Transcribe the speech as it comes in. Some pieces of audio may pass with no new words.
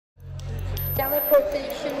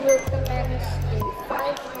Teleportation will commence in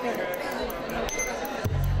 5 minutes.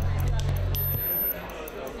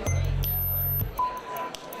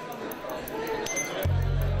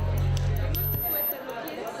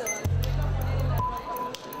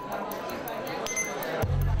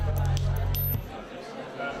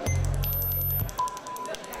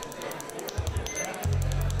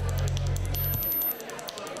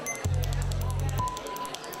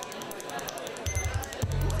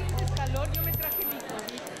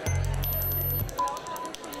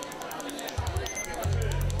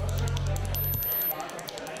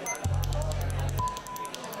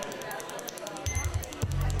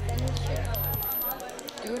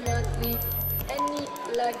 Do not leave any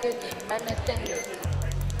luggage unattended.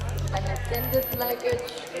 Unattended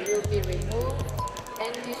luggage will be removed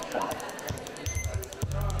and destroyed.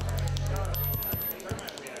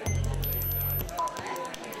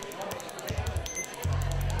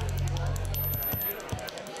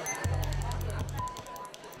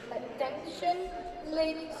 Attention,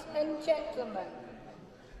 ladies and gentlemen.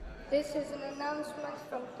 This is an announcement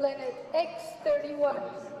from planet X31.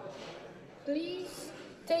 Please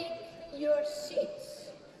take your seats.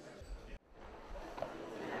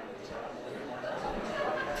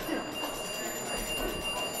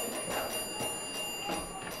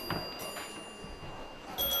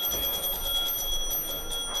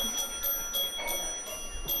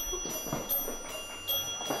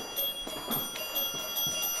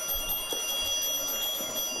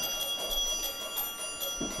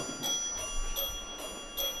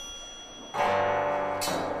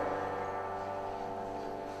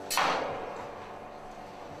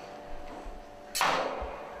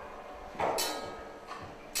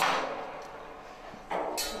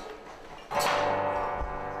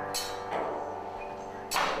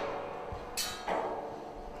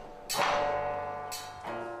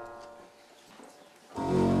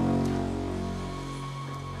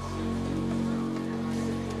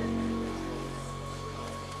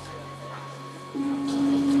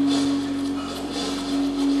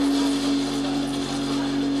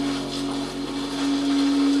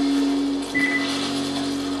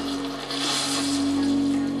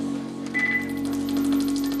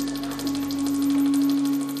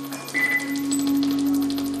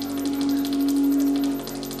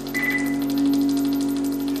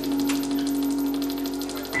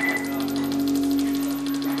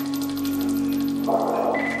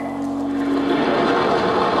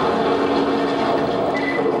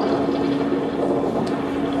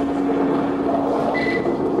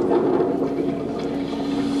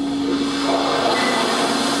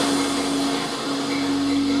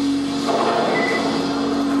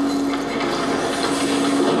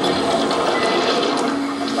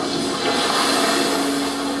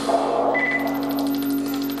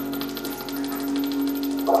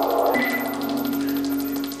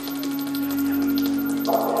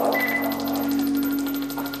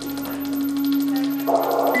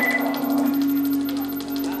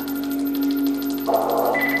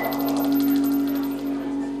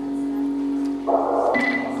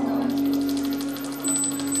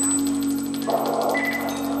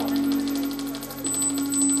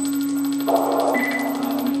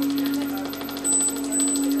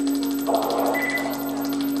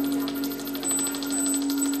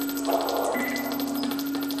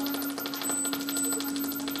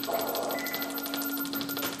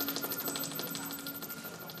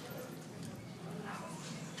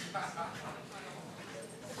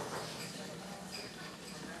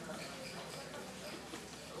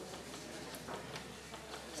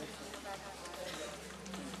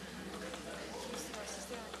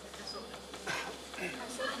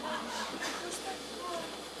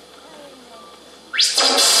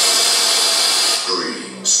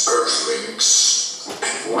 Greetings, Earthlings,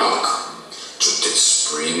 and welcome to this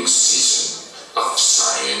spring season of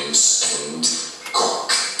science and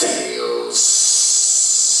cocktails.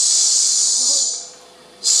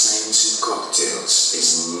 Science and Cocktails is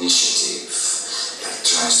an initiative that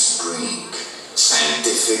tries to bring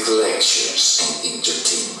scientific lectures and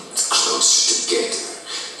entertainment closer together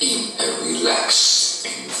in a relaxed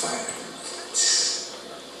environment.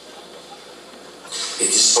 It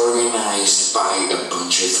is organized by a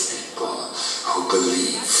bunch of people who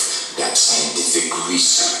believe that scientific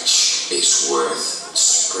research is worth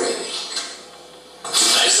spreading.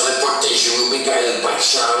 Tonight's teleportation will be guided by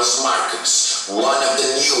Charles Marcus, one of the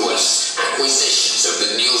newest acquisitions of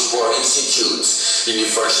the Niels Bohr Institute,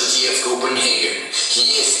 University of Copenhagen.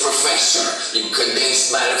 He is professor in condensed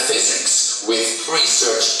matter physics with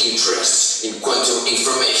research interests in quantum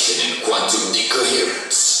information and quantum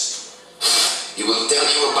decoherence. He will tell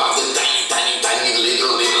you about the tiny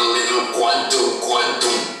little quantum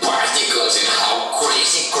particles and how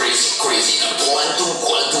crazy the quantum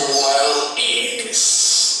world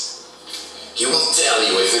is. He will tell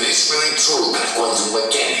you if it is really true that quantum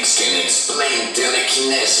mechanics can explain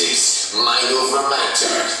telekinesis, mind over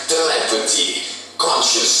matter, telepathy,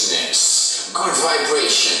 consciousness, good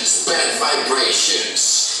vibrations, bad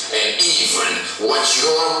vibrations, and even what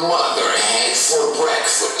your mother had for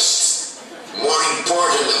breakfast. More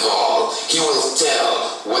important of all, he will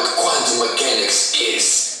tell what quantum mechanics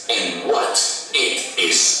is and what it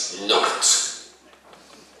is not.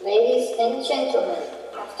 Ladies and gentlemen,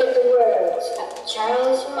 after the words of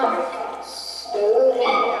Charles Marcus, we will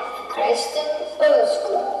have Kristen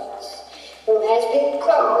Osgood, who has been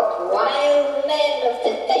called Wild Man of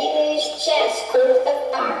the Danish Chess Court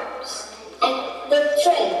of Arms and the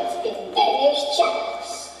Trent in Danish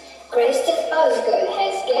chess. Kristen Osgood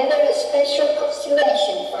has gathered a special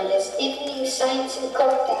constellation for this evening Science and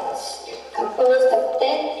Cocktails, composed of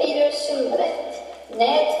Dan Peter Sundland,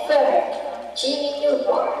 Ned Fern, Jimmy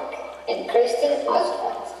Newborg, and Kristen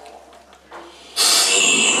Osgood.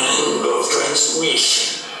 End of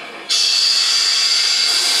transmission.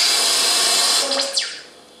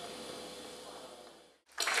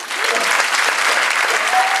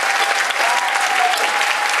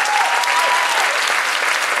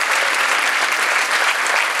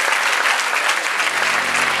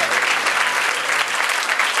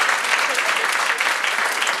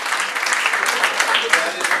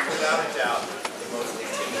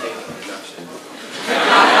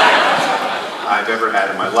 I've ever had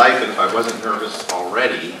in my life, and if I wasn't nervous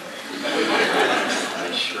already,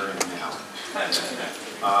 I sure am now.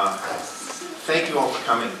 Thank you all for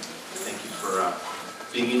coming. Thank you for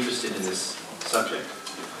being interested in this subject.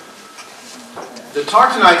 The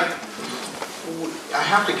talk tonight, I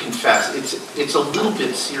have to confess, it's a little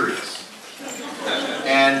bit serious.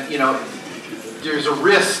 And, you know, there's a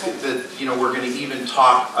risk that, you know, we're going to even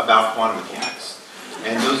talk about quantum mechanics.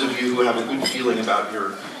 And those of you who have a good feeling about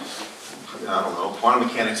your, I don't know, quantum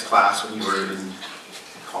mechanics class when you were in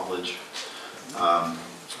college,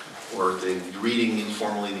 or the reading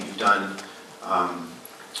informally that you've done, I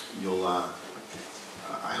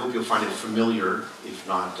hope you'll find it familiar, if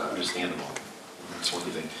not understandable. That's one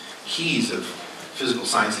of the keys of physical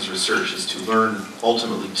sciences research, is to learn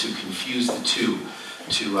ultimately to confuse the two,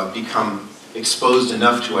 to become exposed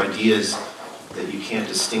enough to ideas that you can't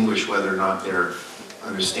distinguish whether or not they're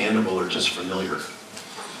understandable or just familiar.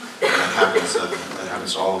 That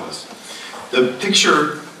happens to all of us. The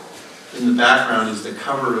picture in the background is the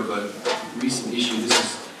cover of a recent issue. This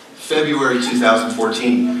is February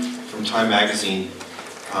 2014 from Time magazine.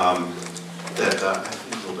 That I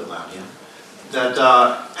think it's a little bit loud, yeah. That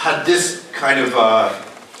had this kind of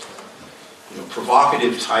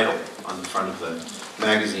provocative title on the front of the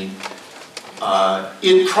magazine.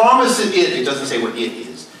 It promises, it doesn't say what it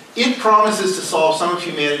is. It promises to solve some of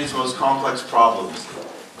humanity's most complex problems.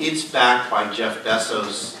 It's backed by Jeff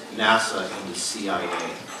Bezos, NASA, and the CIA.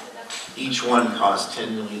 Each one costs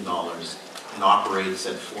 $10 million and operates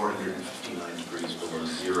at 459 degrees below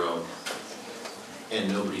zero, and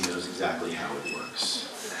nobody knows exactly how it works.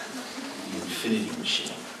 The infinity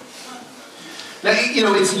machine. Now, you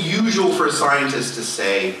know, it's usual for a scientist to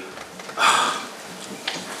say, oh,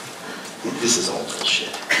 this is all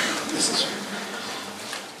bullshit.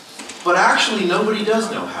 But actually, nobody does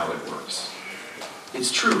know how it works. It's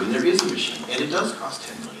true, and there is a machine, and it does cost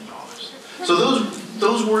 $10 million. So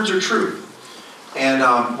those words are true. And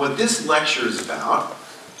what this lecture is about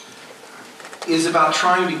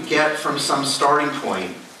trying to get from some starting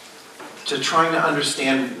point to trying to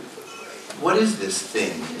understand what is this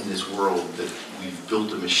thing in this world that we've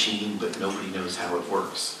built a machine, but nobody knows how it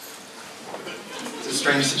works. It's a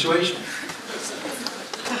strange situation.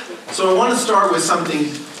 So I want to start with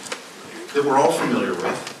something that we're all familiar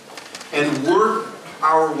with and work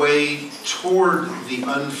our way toward the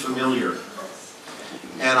unfamiliar.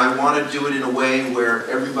 And I want to do it in a way where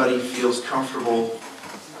everybody feels comfortable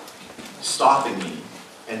stopping me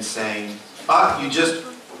and saying, you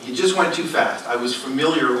just went too fast. I was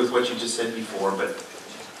familiar with what you just said before, but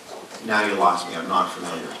now you lost me. I'm not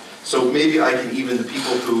familiar. So maybe I can even, the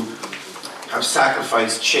people who have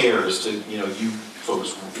sacrificed chairs to, you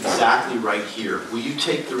folks exactly right here, will you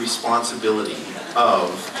take the responsibility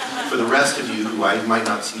of, for the rest of you who I might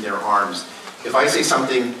not see their arms, if I say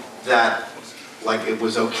something that, like it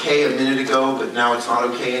was okay a minute ago, but now it's not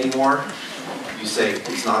okay anymore, you say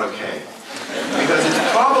it's not okay. Because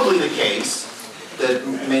it's probably the case that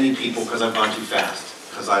many people, because I've gone too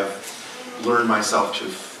fast, because I've learned myself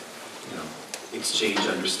to, exchange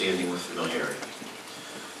understanding with familiarity.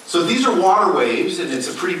 So these are water waves, and it's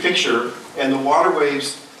a pretty picture, and the water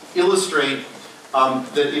waves illustrate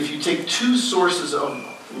that if you take two sources of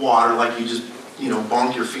water, like you just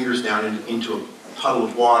bonk your fingers down into a puddle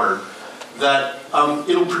of water, that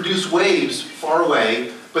it'll produce waves far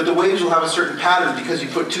away, but the waves will have a certain pattern because you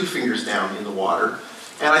put two fingers down in the water.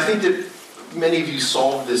 And I think that many of you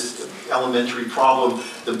solved this elementary problem.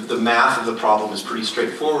 The math of the problem is pretty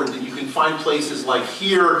straightforward. That you can find places like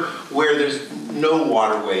here where there's no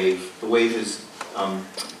water wave. The wave has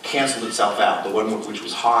canceled itself out. The one which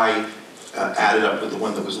was high added up with the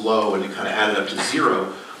one that was low, and it kind of added up to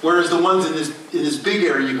zero. Whereas the ones in this big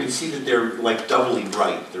area, you can see that they're like doubly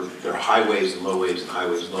bright. They're high waves and low waves and high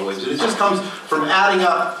waves and low waves. And it just comes from adding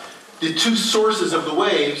up the two sources of the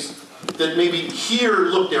waves that maybe here,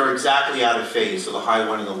 look, they're exactly out of phase. So the high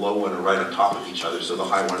one and the low one are right on top of each other. So the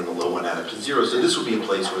high one and the low one add up to zero. So this would be a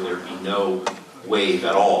place where there'd be no wave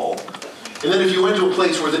at all. And then if you went to a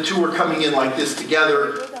place where the two were coming in like this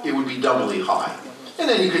together, it would be doubly high. And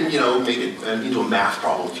then you can, make it into a math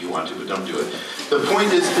problem if you want to, but don't do it. The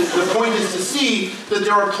point is to see that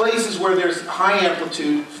there are places where there's high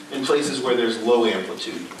amplitude and places where there's low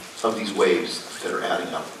amplitude of these waves that are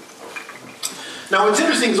adding up. Now what's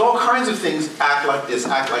interesting is all kinds of things act like this,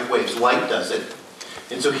 act like waves. Light does it.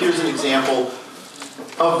 And so here's an example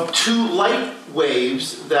of two light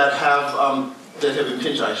waves that have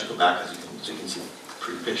impinged. I should go back so you can see the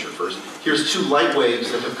pretty picture first. Here's two light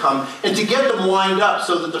waves that have come, and to get them lined up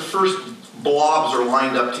so that the first blobs are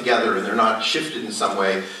lined up together and they're not shifted in some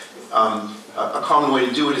way, a common way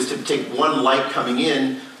to do it is to take one light coming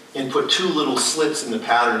in and put two little slits in the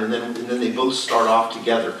pattern, and then they both start off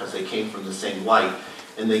together because they came from the same light,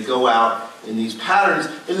 and they go out in these patterns,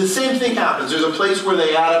 and the same thing happens. There's a place where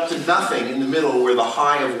they add up to nothing in the middle, where the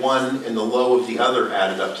high of one and the low of the other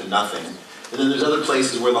added up to nothing. And then there's other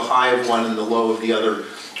places where the high of one and the low of the other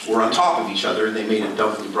were on top of each other, and they made a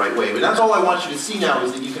doubly bright wave. And that's all I want you to see now,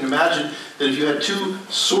 is that you can imagine that if you had two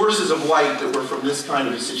sources of light that were from this kind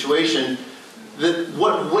of a situation, that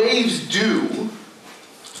what waves do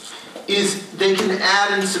is they can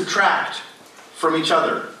add and subtract from each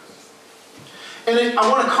other. And I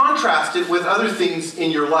want to contrast it with other things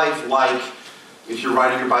in your life, like if you're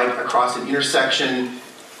riding your bike across an intersection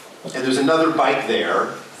and there's another bike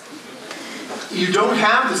there. You don't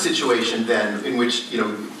have the situation then in which,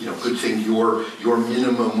 good thing your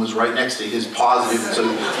minimum was right next to his positive, so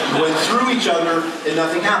you went through each other and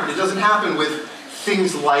nothing happened. It doesn't happen with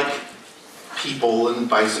things like people and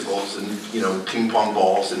bicycles and, ping pong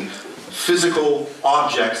balls and physical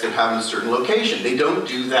objects that have a certain location. They don't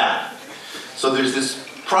do that. So there's this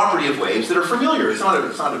property of waves that are familiar. It's not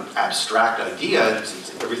an abstract idea.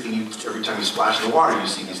 It's every time you splash in the water, you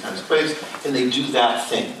see these kinds of waves, and they do that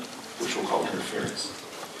thing, which we'll call interference.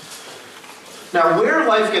 Now, where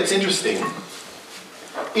life gets interesting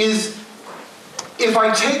is if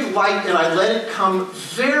I take light and I let it come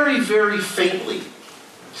very, very faintly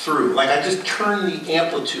through, like I just turn the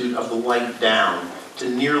amplitude of the light down to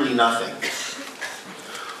nearly nothing.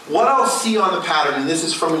 What I'll see on the pattern, and this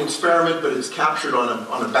is from an experiment, but it's captured on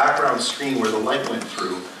a background screen where the light went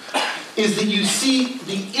through, is that you see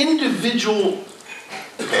the individual.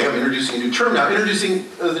 Okay, I'm introducing a new term now. Introducing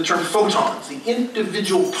the term photons, the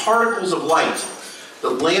individual particles of light that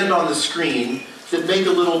land on the screen that make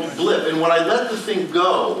a little blip. And when I let the thing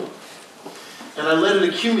go, and I let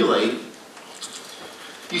it accumulate,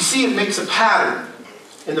 you see it makes a pattern.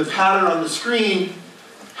 And the pattern on the screen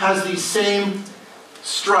has these same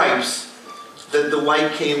stripes that the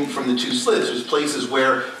light came from the two slits. There's places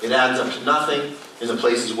where it adds up to nothing, and the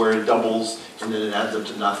places where it doubles, and then it adds up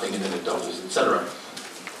to nothing, and then it doubles, etc.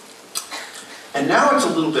 And now it's a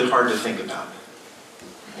little bit hard to think about.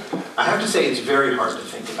 I have to say it's very hard to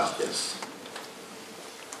think about this.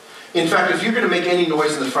 In fact, if you're going to make any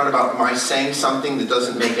noise in the front about my saying something that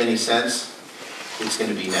doesn't make any sense, it's going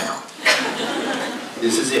to be now.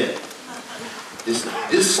 This is it.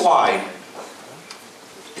 This slide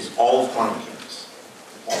is all of quantum mechanics.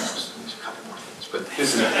 Almost. There's a couple more things, but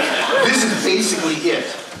this is basically it.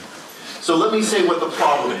 So let me say what the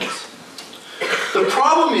problem is. The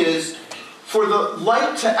problem is, for the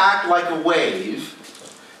light to act like a wave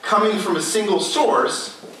coming from a single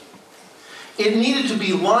source, it needed to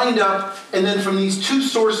be lined up, and then from these two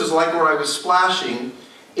sources, like where I was splashing,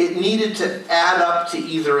 it needed to add up to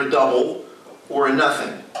either a double or a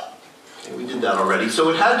nothing. Okay, we did that already. So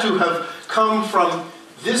it had to have come from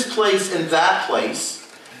this place and that place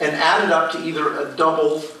and added up to either a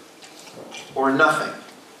double or a nothing.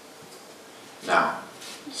 Now,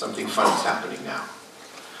 something fun is happening now,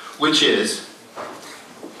 which is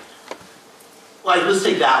like, let's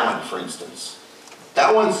take that one, for instance.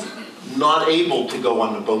 That one's not able to go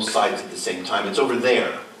on both sides at the same time. It's over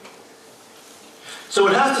there. So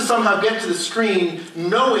it has to somehow get to the screen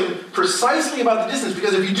knowing precisely about the distance,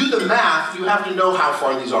 because if you do the math, you have to know how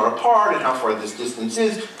far these are apart and how far this distance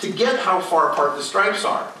is to get how far apart the stripes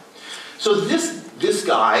are. So this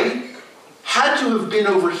guy had to have been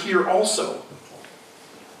over here also.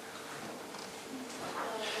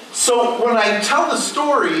 So when I tell the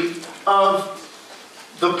story of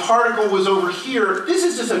the particle was over here, this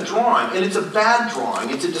is just a drawing, and it's a bad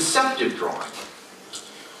drawing. It's a deceptive drawing.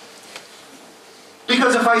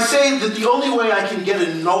 Because if I say that the only way I can get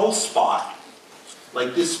a null spot,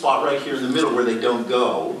 like this spot right here in the middle where they don't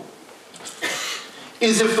go,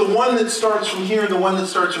 is if the one that starts from here and the one that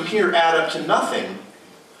starts from here add up to nothing,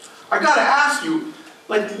 I gotta ask you,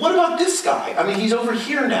 like, what about this guy? I mean, he's over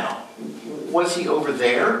here now. Was he over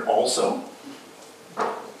there also?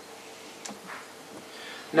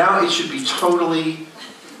 Now it should be totally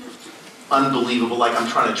unbelievable, like I'm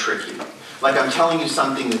trying to trick you. Like I'm telling you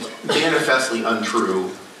something that's manifestly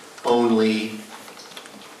untrue, only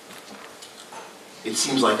it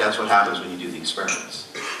seems like that's what happens when you do the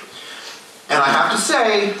experiments. And I have to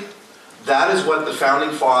say, that is what the founding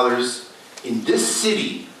fathers in this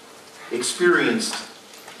city experienced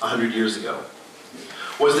 100 years ago.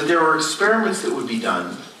 Was that there were experiments that would be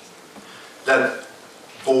done that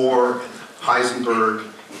Bohr and Heisenberg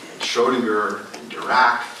and Schrödinger and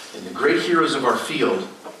Dirac and the great heroes of our field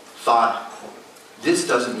thought, this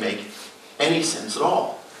doesn't make any sense at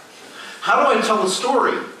all. How do I tell a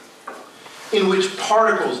story in which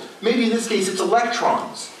particles, maybe in this case it's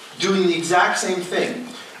electrons, doing the exact same thing.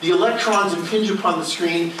 The electrons impinge upon the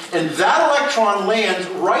screen, and that electron lands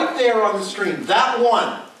right there on the screen, that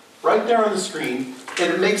one, right there on the screen,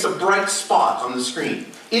 and it makes a bright spot on the screen.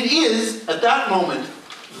 It is, at that moment,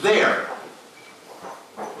 there.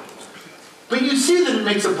 But you see that it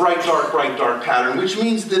makes a bright, dark pattern, which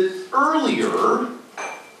means that earlier,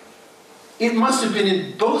 it must have been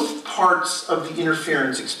in both parts of the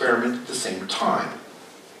interference experiment at the same time.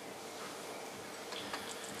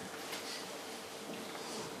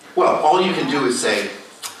 Well, all you can do is say,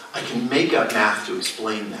 I can make up math to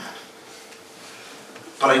explain that.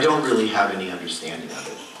 But I don't really have any understanding of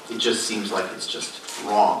it. It just seems like it's just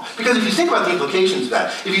wrong. Because if you think about the implications of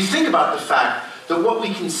that, if you think about the fact that what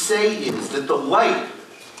we can say is that the light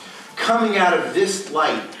coming out of this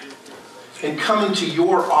light and coming to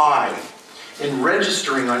your eye and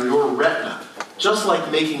registering on your retina, just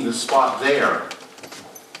like making the spot there,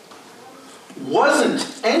 wasn't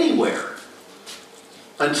anywhere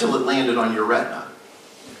until it landed on your retina.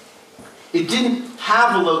 It didn't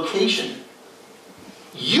have a location.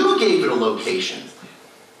 You gave it a location.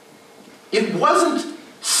 It wasn't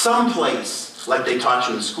someplace, like they taught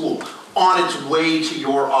you in school, on its way to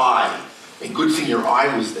your eye. And good thing your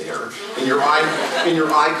eye was there, and your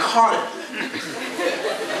eye caught it.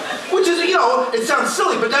 Which is, it sounds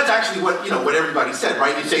silly, but that's actually what, what everybody said,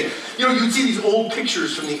 right? You say, you'd see these old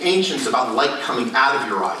pictures from the ancients about light coming out of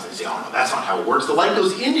your eyes. And they say, oh no, that's not how it works. The light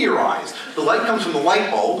goes into your eyes. The light comes from the light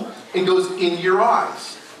bulb and goes into your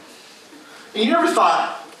eyes. And you never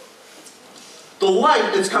thought, the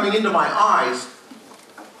light that's coming into my eyes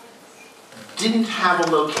didn't have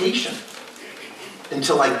a location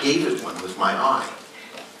until I gave it one with my eye.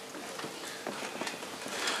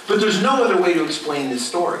 But there's no other way to explain this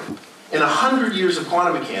story. In 100 years of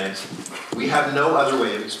quantum mechanics, we have no other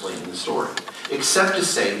way of explaining the story, except to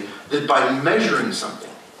say that by measuring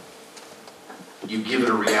something, you give it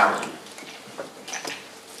a reality.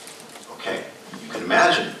 Okay, you can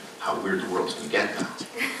imagine how weird the world's going to get now.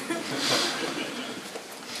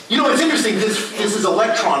 It's interesting, this is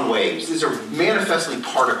electron waves. These are manifestly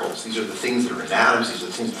particles. These are the things that are in atoms. These are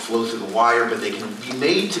the things that flow through the wire, but they can be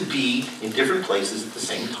made to be in different places at the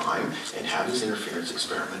same time and have this interference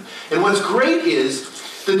experiment. And what's great is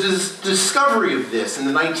the discovery of this in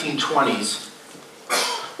the 1920s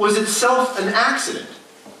was itself an accident.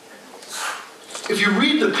 If you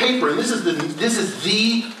read the paper, and this is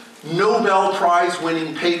the Nobel Prize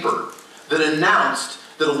winning paper that announced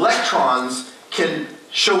that electrons can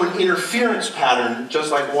show an interference pattern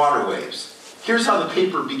just like water waves. Here's how the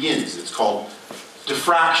paper begins. It's called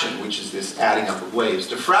Diffraction, which is this adding up of waves.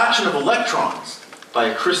 Diffraction of electrons by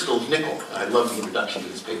a crystal of nickel. And I love the introduction to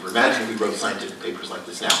this paper. Imagine if we wrote scientific papers like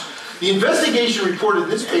this now. The investigation reported in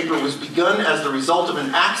this paper was begun as the result of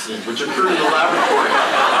an accident which occurred in the laboratory.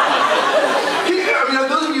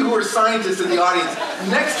 Those of you who are scientists in the audience,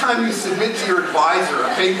 next time you submit to your advisor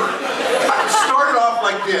a paper, start it off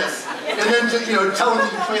like this, and then tell them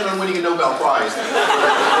that you plan on winning a Nobel Prize for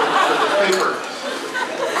this paper.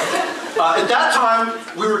 At that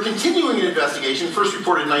time, we were continuing an investigation, first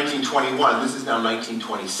reported in 1921, this is now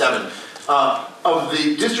 1927, of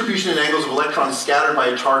the distribution and angles of electrons scattered by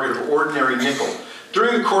a target of ordinary nickel.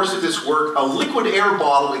 During the course of this work, a liquid air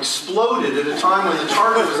bottle exploded at a time when the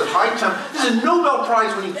target was at high temperature. This is a Nobel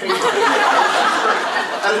Prize winning paper.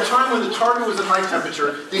 At a time when the target was at high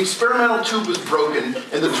temperature, the experimental tube was broken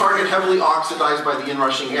and the target heavily oxidized by the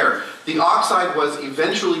inrushing air. The oxide was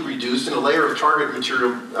eventually reduced and a layer of target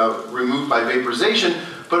material removed by vaporization,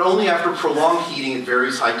 but only after prolonged heating at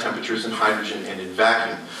various high temperatures in hydrogen and in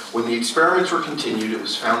vacuum. When the experiments were continued, it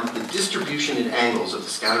was found that the distribution and angles of the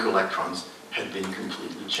scattered electrons had been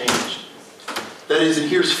completely changed. That is, and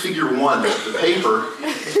here's figure 1 of the paper,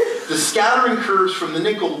 the scattering curves from the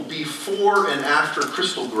nickel before and after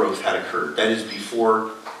crystal growth had occurred. That is,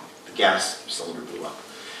 before the gas cylinder blew up.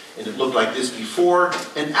 And it looked like this before,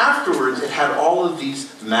 and afterwards it had all of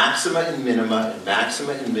these maxima and minima and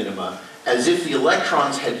maxima and minima, as if the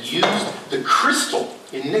electrons had used the crystal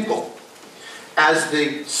in nickel as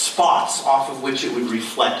the spots off of which it would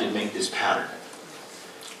reflect and make this pattern.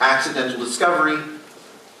 Accidental discovery,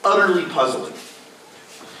 utterly puzzling.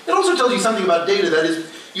 It also tells you something about data, that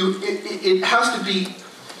is, it has to be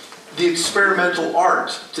the experimental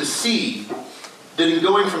art to see that in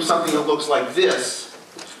going from something that looks like this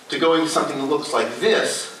to going to something that looks like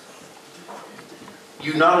this,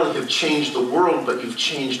 you not only have changed the world, but you've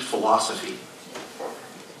changed philosophy.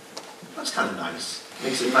 That's kind of nice. It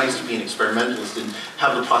makes it nice to be an experimentalist and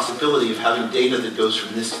have the possibility of having data that goes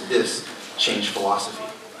from this to this change philosophy.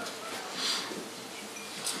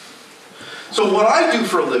 So what I do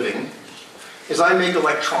for a living is I make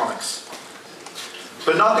electronics,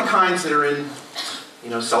 but not the kinds that are in,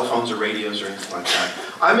 cell phones or radios or anything like that.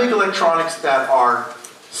 I make electronics that are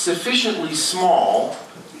sufficiently small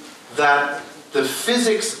that the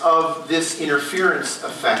physics of this interference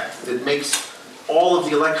effect that makes all of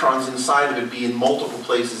the electrons inside of it be in multiple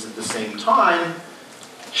places at the same time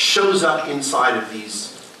shows up inside of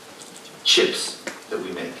these chips that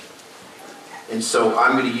we make. And so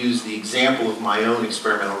I'm going to use the example of my own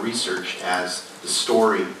experimental research as the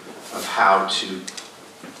story of how to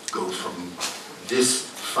go from this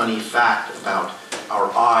funny fact about our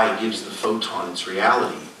eye gives the photon its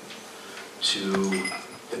reality to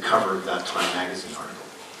the cover of that Time magazine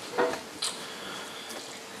article.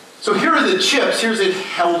 So here are the chips. Here's it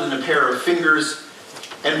held in a pair of fingers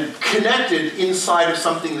and connected inside of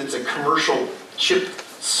something that's a commercial chip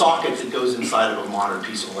socket that goes inside of a modern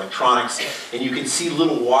piece of electronics. And you can see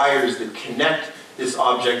little wires that connect this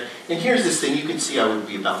object. And here's this thing. You can see I would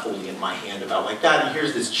be about holding it in my hand about like that. And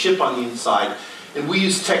here's this chip on the inside. And we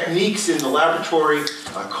use techniques in the laboratory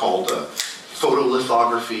called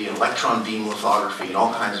photolithography and electron beam lithography and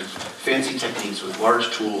all kinds of fancy techniques with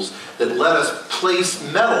large tools that let us place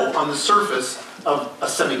metal on the surface of a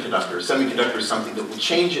semiconductor. A semiconductor is something that will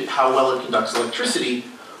change it, how well it conducts electricity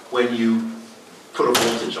when you put a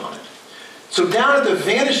voltage on it. So down at the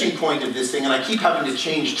vanishing point of this thing, and I keep having to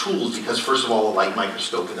change tools because first of all a light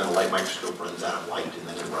microscope, and then a light microscope runs out of light, and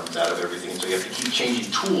then it runs out of everything, and so you have to keep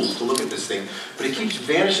changing tools to look at this thing. But it keeps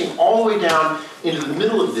vanishing all the way down into the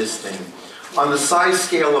middle of this thing on the size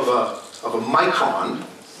scale of a micron,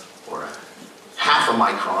 or half a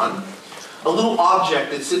micron, a little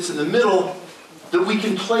object that sits in the middle that we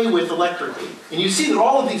can play with electrically. And you see that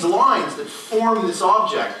all of these lines that form this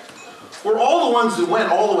object were all the ones that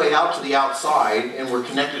went all the way out to the outside and were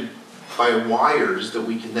connected by wires that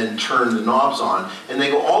we can then turn the knobs on. And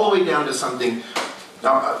they go all the way down to something.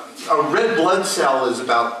 Now, a red blood cell is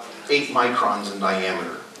about 8 microns in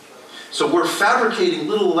diameter. So we're fabricating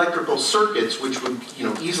little electrical circuits which would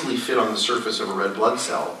easily fit on the surface of a red blood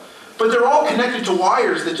cell. But they're all connected to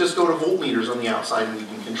wires that just go to voltmeters on the outside and we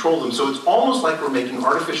can control them. So it's almost like we're making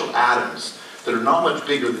artificial atoms that are not much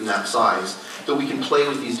bigger than that size that we can play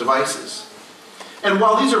with these devices. And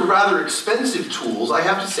while these are rather expensive tools, I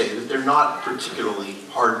have to say that they're not particularly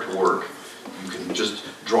hard to work. You can just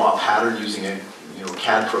draw a pattern using a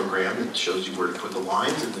CAD program that shows you where to put the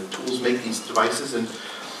lines, and the tools make these devices. And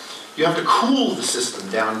you have to cool the system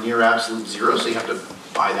down near absolute zero, so you have to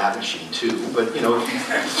buy that machine too. But if you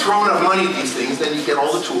throw enough money at these things, then you get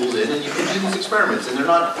all the tools in, and you can do these experiments. And they're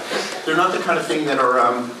not the kind of thing that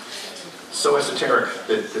are so esoteric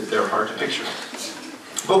that they're hard to picture.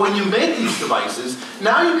 But when you make these devices,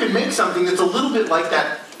 now you can make something that's a little bit like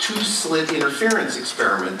that two-slit interference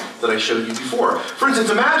experiment that I showed you before. For instance,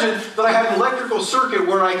 imagine that I had an electrical circuit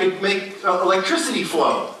where I could make electricity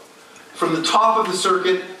flow from the top of the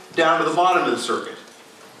circuit down to the bottom of the circuit.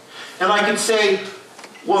 And I could say,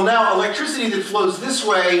 well, now electricity that flows this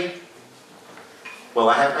way, well,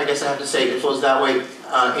 I guess I have to say it flows that way.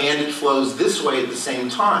 and it flows this way at the same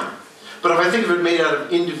time. But if I think of it made out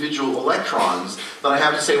of individual electrons, then I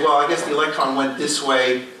have to say, well, I guess the electron went this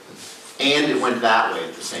way and it went that way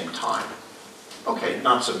at the same time. Okay,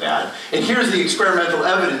 not so bad. And here's the experimental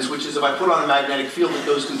evidence, which is if I put on a magnetic field that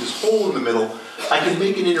goes through this hole in the middle, I can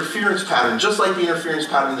make an interference pattern, just like the interference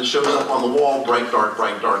pattern that shows up on the wall, bright, dark,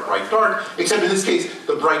 bright, dark, bright, dark, except in this case,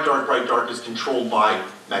 the bright, dark is controlled by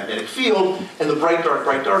magnetic field, and the bright,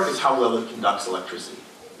 dark is how well it conducts electricity.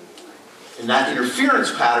 And that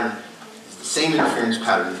interference pattern is the same interference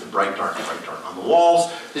pattern as the bright, dark on the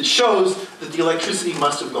walls that shows that the electricity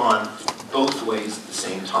must have gone both ways at the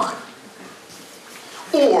same time.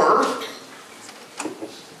 Or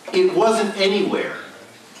it wasn't anywhere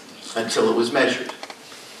until it was measured.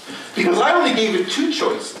 Because I only gave it two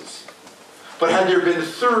choices. But had there been a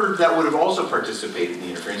third, that would have also participated in the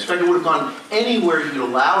interference. In fact, it would have gone anywhere you'd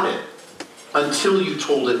allowed it until you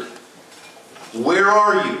told it, where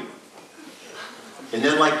are you? And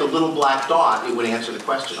then like the little black dot, it would answer the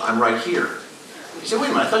question, I'm right here. You say, wait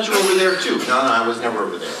a minute, I thought you were over there too. No, I was never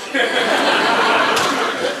over there.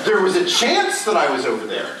 There was a chance that I was over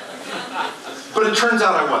there. But it turns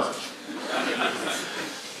out I wasn't.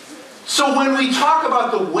 So when we talk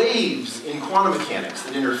about the waves in quantum mechanics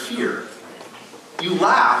that interfere, you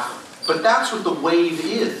laugh, but that's what the wave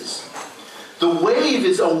is. The wave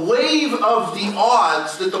is a wave of the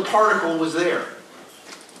odds that the particle was there.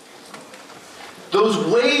 Those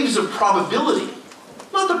waves of probability,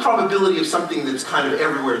 not the probability of something that's kind of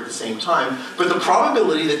everywhere at the same time, but the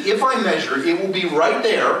probability that if I measure, it will be right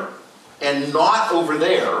there and not over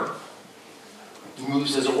there,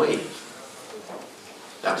 moves as a wave.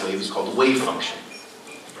 That wave is called the wave function.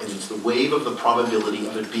 And it's the wave of the probability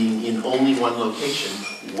of it being in only one location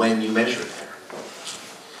when you measure it there.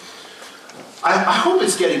 I hope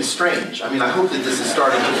it's getting strange. I mean, I hope that this is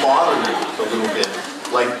starting to bother you a little bit.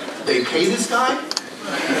 Like, they pay this guy?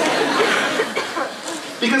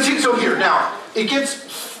 Because so here, now, it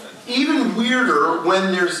gets even weirder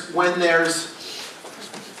when there's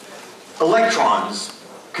electrons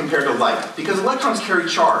compared to light. Because electrons carry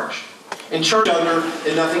charge. And charge other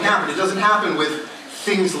and nothing happens. It doesn't happen with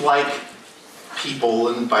things like people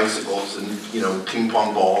and bicycles and ping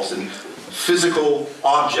pong balls and physical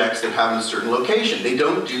objects that have in a certain location. They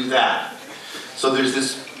don't do that. So there's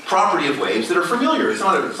this property of waves that are familiar. It's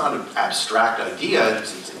not an abstract idea.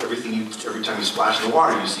 It's every time you splash in the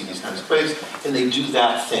water, you see these kinds of waves, and they do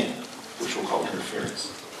that thing, which we'll call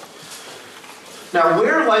interference. Now,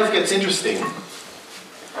 where life gets interesting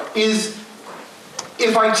is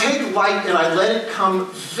if I take light and I let it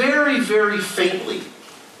come very, very faintly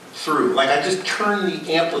through, like I just turn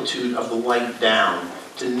the amplitude of the light down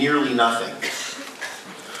to nearly nothing.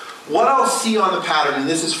 What I'll see on the pattern, and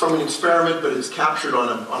this is from an experiment, but it's captured on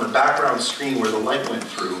a background screen where the light went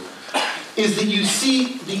through, is that you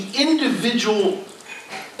see the individual,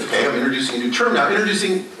 okay, I'm introducing a new term now,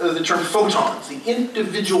 introducing the term photons, the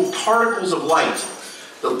individual particles of light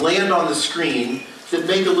that land on the screen that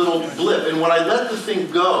make a little blip. And when I let the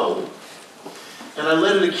thing go, and I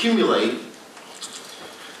let it accumulate,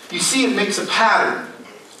 you see it makes a pattern.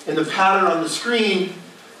 And the pattern on the screen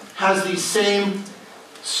has these same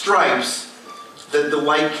stripes that the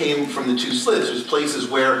light came from the two slits. There's places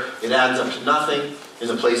where it adds up to nothing, and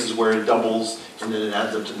the places where it doubles, and then it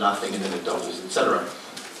adds up to nothing, and then it doubles, etc.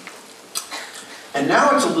 And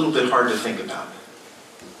now it's a little bit hard to think about.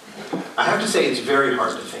 I have to say it's very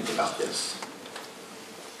hard to think about this.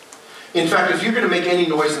 In fact, if you're going to make any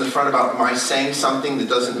noise in the front about my saying something that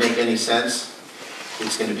doesn't make any sense,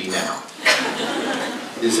 it's going to be now.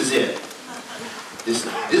 This is it.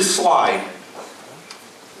 This slide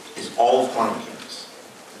is all of quantum mechanics.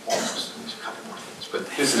 Almost. There's a couple more things, but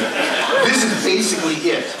this is basically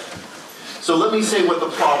it. So let me say what the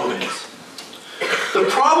problem is. The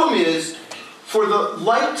problem is, for the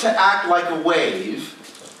light to act like a wave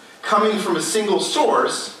coming from a single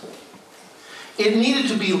source, it needed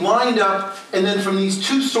to be lined up, and then from these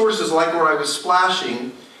two sources, like where I was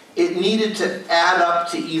splashing, it needed to add up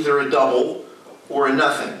to either a double or a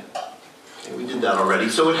nothing. Okay, we did that already.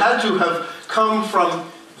 So it had to have come from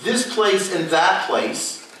this place and that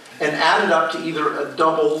place and added up to either a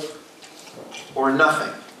double or a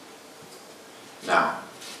nothing. Now,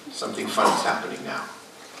 something fun is happening now,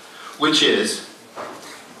 which is,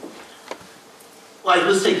 like,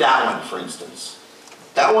 let's take that one, for instance.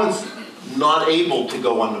 That one's not able to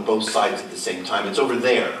go on both sides at the same time. It's over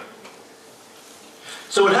there.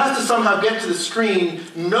 So it has to somehow get to the screen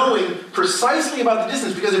knowing precisely about the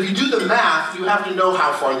distance, because if you do the math, you have to know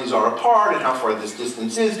how far these are apart and how far this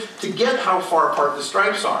distance is to get how far apart the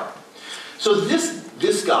stripes are. So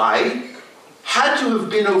this guy had to have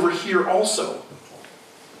been over here also.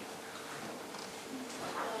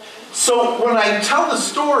 So when I tell the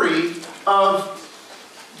story of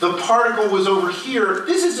the particle was over here,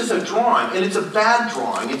 this is just a drawing, and it's a bad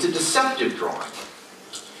drawing. It's a deceptive drawing.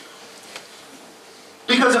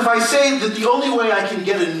 Because if I say that the only way I can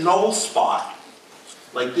get a null spot,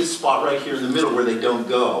 like this spot right here in the middle where they don't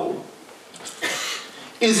go,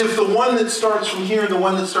 is if the one that starts from here and the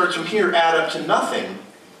one that starts from here add up to nothing,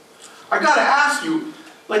 I gotta ask you,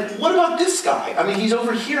 like, what about this guy? I mean, he's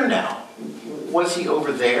over here now. Was he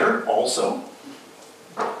over there also?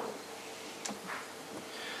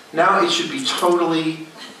 Now it should be totally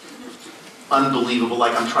unbelievable,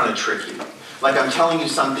 like I'm trying to trick you. Like I'm telling you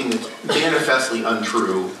something that's manifestly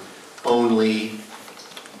untrue, only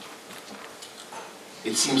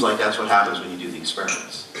it seems like that's what happens when you do the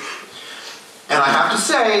experiments. And I have to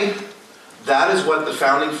say, that is what the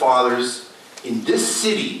founding fathers in this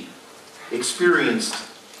city experienced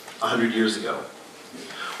 100 years ago.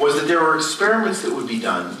 Was that there were experiments that would be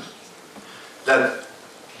done that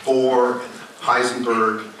Bohr and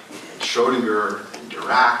Heisenberg and Schrödinger and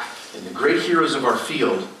Dirac and the great heroes of our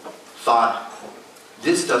field thought,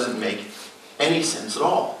 this doesn't make any sense at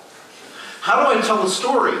all. How do I tell a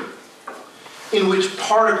story in which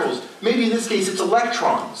particles, maybe in this case it's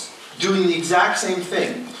electrons, doing the exact same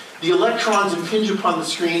thing. The electrons impinge upon the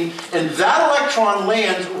screen, and that electron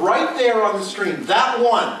lands right there on the screen, that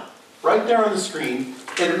one, right there on the screen,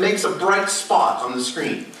 and it makes a bright spot on the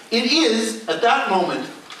screen. It is, at that moment,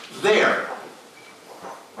 there.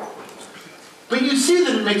 But you see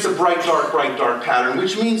that it makes a bright, dark pattern,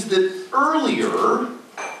 which means that earlier,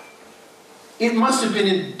 it must have been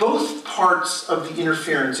in both parts of the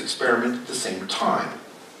interference experiment at the same time.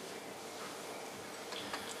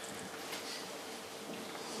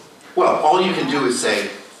 Well, all you can do is say,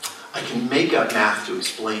 I can make up math to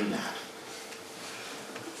explain that.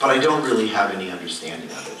 But I don't really have any understanding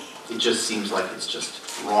of it. It just seems like it's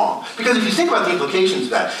just wrong. Because if you think about the implications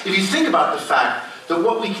of that, if you think about the fact that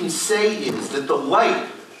what we can say is that the light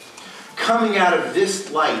coming out of this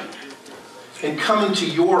light and coming to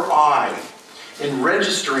your eye and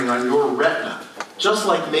registering on your retina, just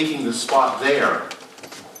like making the spot there,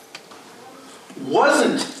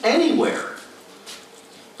 wasn't anywhere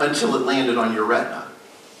until it landed on your retina.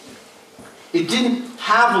 It didn't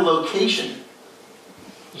have a location.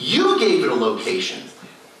 You gave it a location.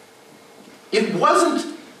 It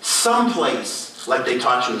wasn't someplace, like they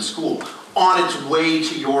taught you in school, on its way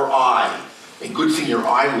to your eye. And good thing your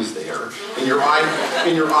eye was there, and your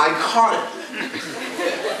eye caught it.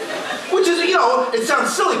 Which is, it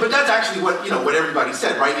sounds silly, but that's actually what, what everybody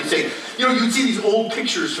said, right? You say, you'd see these old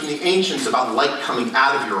pictures from the ancients about light coming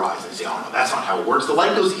out of your eyes. And they say, oh no, that's not how it works. The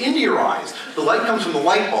light goes into your eyes. The light comes from the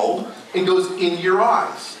light bulb and goes into your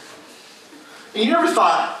eyes. And you never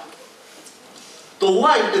thought, the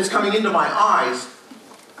light that's coming into my eyes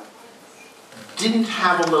didn't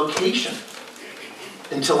have a location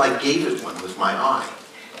until I gave it one with my eye.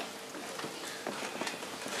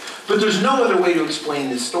 But there's no other way to explain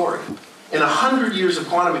this story. In 100 years of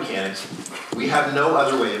quantum mechanics, we have no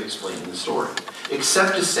other way of explaining the story,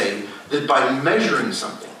 except to say that by measuring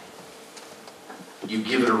something, you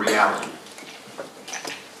give it a reality.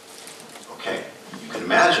 Okay, you can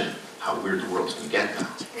imagine how weird the world's going to get now.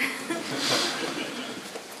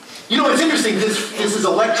 It's interesting, this is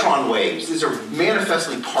electron waves. These are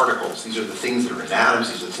manifestly particles. These are the things that are in atoms.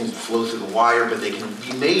 These are the things that flow through the wire, but they can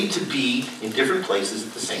be made to be in different places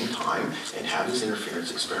at the same time and have this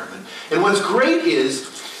interference experiment. And what's great is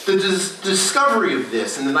the discovery of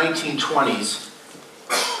this in the 1920s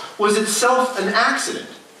was itself an accident.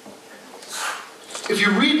 If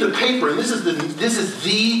you read the paper, and this is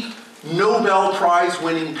the Nobel Prize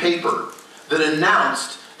winning paper that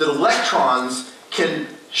announced that electrons can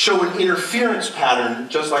show an interference pattern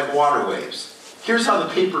just like water waves. Here's how the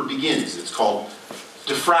paper begins. It's called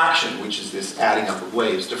Diffraction, which is this adding up of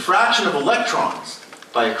waves. Diffraction of electrons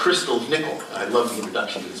by a crystal of nickel. And I love the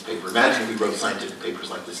introduction to this paper. Imagine if we wrote scientific papers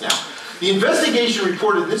like this now. The investigation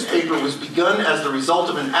reported in this paper was begun as the result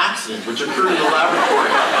of an accident which occurred in the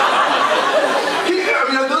laboratory.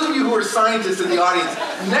 Those of you who are scientists in the audience,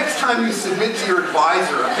 next time you submit to your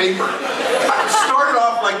advisor a paper, start it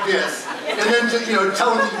off like this, and then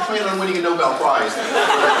tell them that you plan on winning a Nobel Prize for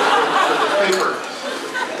this paper.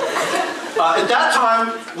 At that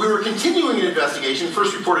time, we were continuing an investigation,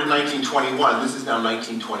 first reported in 1921, this is now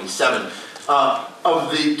 1927,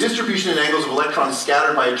 of the distribution in angles of electrons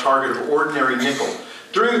scattered by a target of ordinary nickel.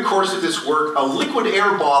 During the course of this work, a liquid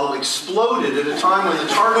air bottle exploded at a time when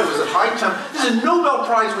the target was at high temperature. This is a Nobel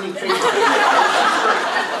Prize-winning paper.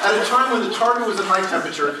 At a time when the target was at high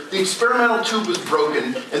temperature, the experimental tube was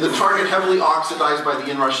broken and the target heavily oxidized by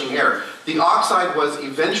the inrushing air. The oxide was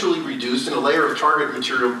eventually reduced and a layer of target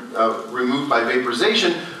material removed by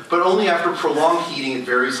vaporization, but only after prolonged heating at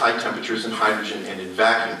various high temperatures in hydrogen and in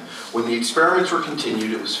vacuum. When the experiments were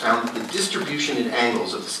continued, it was found that the distribution in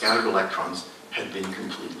angles of the scattered electrons had been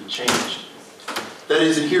completely changed. That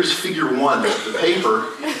is, and here's figure 1 of the paper,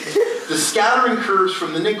 the scattering curves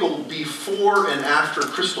from the nickel before and after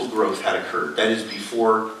crystal growth had occurred. That is,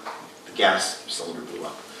 before the gas cylinder blew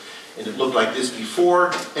up. And it looked like this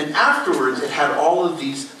before, and afterwards it had all of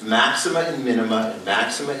these maxima and minima and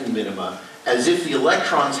maxima and minima, as if the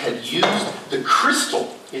electrons had used the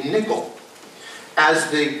crystal in nickel as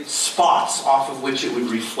the spots off of which it would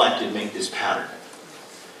reflect and make this pattern.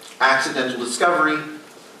 Accidental discovery,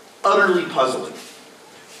 utterly puzzling.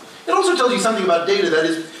 It also tells you something about data, that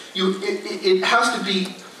is, it has to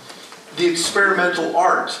be the experimental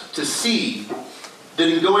art to see that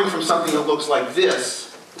in going from something that looks like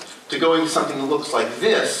this to going to something that looks like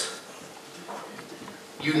this,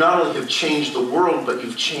 you not only have changed the world, but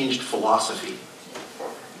you've changed philosophy.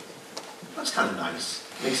 That's kind of nice.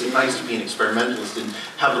 It makes it nice to be an experimentalist and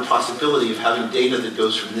have the possibility of having data that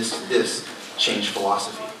goes from this to this change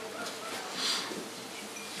philosophy.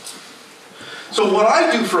 So what I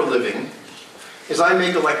do for a living is I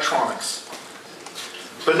make electronics,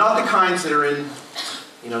 but not the kinds that are in,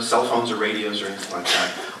 cell phones or radios or anything like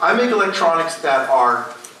that. I make electronics that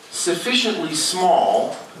are sufficiently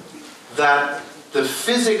small that the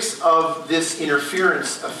physics of this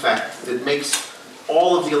interference effect that makes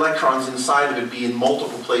all of the electrons inside of it be in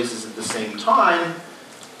multiple places at the same time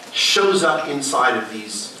shows up inside of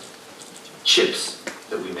these chips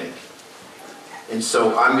that we make. And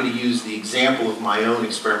so I'm going to use the example of my own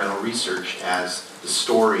experimental research as the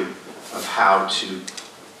story of how to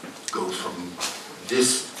go from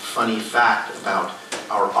this funny fact about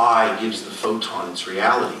our eye gives the photon its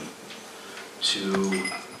reality to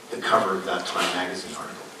the cover of that Time magazine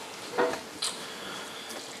article.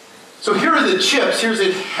 So here are the chips. Here's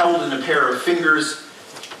it held in a pair of fingers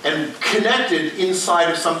and connected inside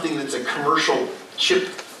of something that's a commercial chip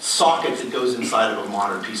socket that goes inside of a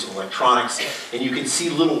modern piece of electronics. And you can see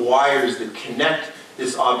little wires that connect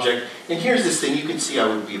this object. And here's this thing. You can see I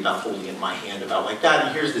would be about holding it in my hand about like that.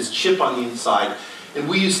 And here's this chip on the inside. And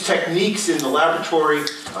we use techniques in the laboratory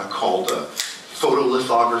called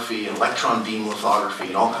photolithography and electron beam lithography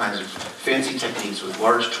and all kinds of fancy techniques with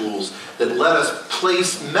large tools that let us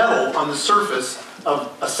place metal on the surface of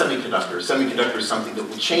a semiconductor. A semiconductor is something that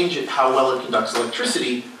will change it, how well it conducts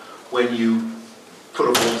electricity when you put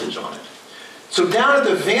a voltage on it. So down at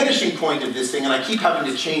the vanishing point of this thing, and I keep having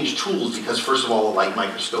to change tools because first of all a light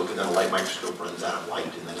microscope, and then a light microscope runs out of light,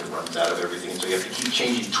 and then it runs out of everything, and so you have to keep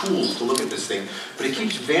changing tools to look at this thing. But it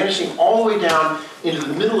keeps vanishing all the way down into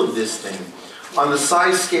the middle of this thing on the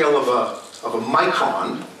size scale of a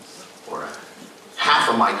micron, or half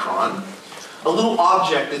a micron, a little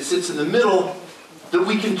object that sits in the middle that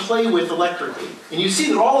we can play with electrically. And you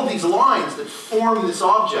see that all of these lines that form this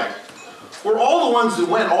object were all the ones that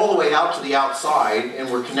went all the way out to the outside and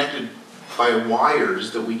were connected by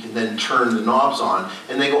wires that we can then turn the knobs on.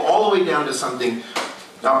 And they go all the way down to something.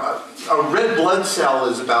 Now, a red blood cell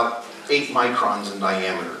is about 8 microns in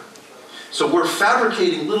diameter. So we're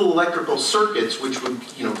fabricating little electrical circuits which would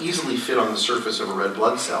easily fit on the surface of a red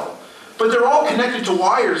blood cell. But they're all connected to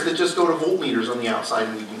wires that just go to voltmeters on the outside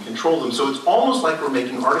and we can control them. So it's almost like we're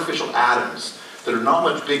making artificial atoms that are not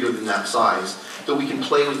much bigger than that size that we can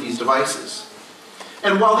play with these devices.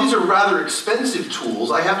 And while these are rather expensive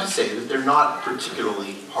tools, I have to say that they're not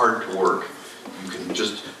particularly hard to work. You can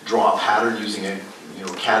just draw a pattern using a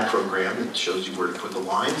CAD program that shows you where to put the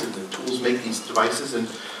lines, and the tools make these devices. And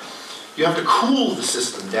you have to cool the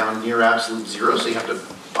system down near absolute zero, so you have to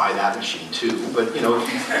buy that machine too. But if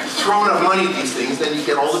you throw enough money at these things, then you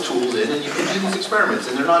get all the tools in, and you can do these experiments.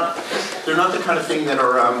 And they're not the kind of thing that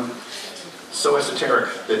are so esoteric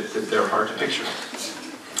that they're hard to picture.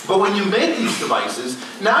 But when you make these devices,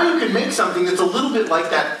 now you can make something that's a little bit like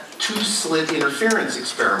that two-slit interference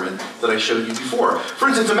experiment that I showed you before. For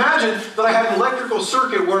instance, imagine that I had an electrical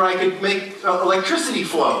circuit where I could make electricity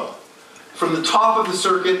flow from the top of the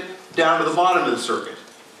circuit down to the bottom of the circuit.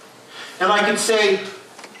 And I could say,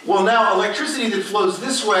 well, now electricity that flows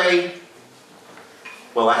this way,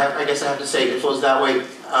 well, I guess I have to say it flows that way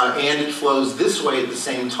and it flows this way at the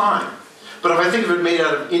same time. But if I think of it made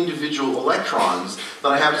out of individual electrons,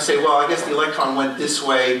 then I have to say, well, I guess the electron went this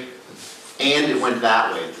way and it went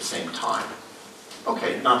that way at the same time.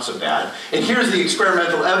 Okay, not so bad. And here's the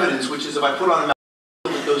experimental evidence, which is if I put on a mouse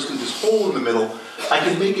that goes through this hole in the middle, I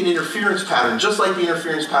can make an interference pattern, just like the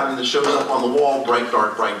interference pattern that shows up on the wall, bright,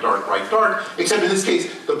 dark, bright, dark, bright, dark, except in this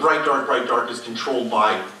case, the bright, dark is controlled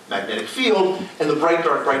by magnetic field, and the bright,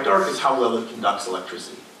 dark is how well it conducts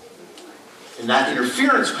electricity. And that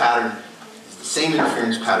interference pattern is the same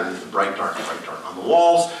interference pattern as the bright, dark on the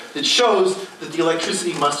walls that shows that the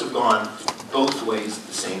electricity must have gone both ways at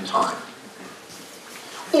the same time.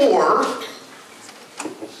 Or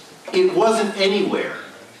it wasn't anywhere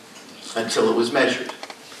until it was measured.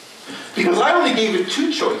 Because I only gave it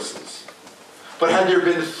 2 choices. But had there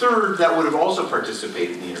been a third, that would have also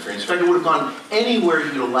participated in the interference. In fact, it would have gone anywhere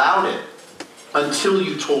you'd allowed it until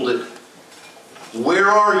you told it, where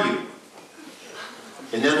are you?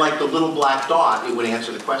 And then like the little black dot, it would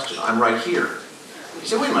answer the question, I'm right here. You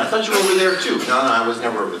say, wait a minute, I thought you were over there too. No, I was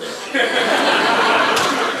never over there.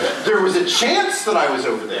 There was a chance that I was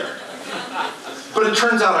over there. But it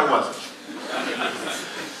turns out I wasn't.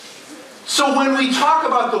 So when we talk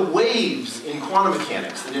about the waves in quantum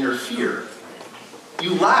mechanics that interfere,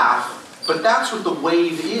 you laugh, but that's what the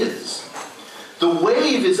wave is. The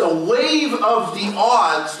wave is a wave of the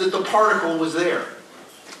odds that the particle was there.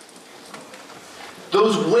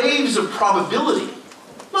 Those waves of probability,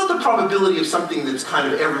 not the probability of something that's kind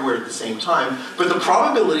of everywhere at the same time, but the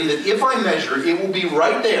probability that if I measure, it will be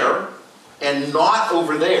right there and not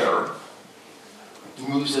over there,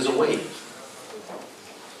 moves as a wave.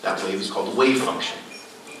 That wave is called the wave function.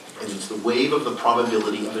 And it's the wave of the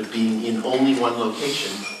probability of it being in only one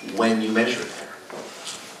location when you measure it there.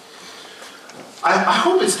 I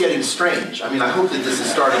hope it's getting strange. I mean, I hope that this is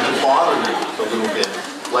starting to bother you a little bit.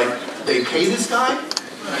 Like, they pay this guy?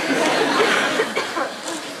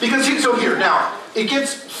 Because, so here, now, it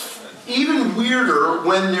gets even weirder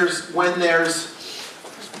when there's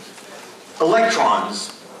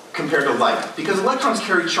electrons compared to light. Because electrons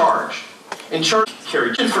carry charge. And charge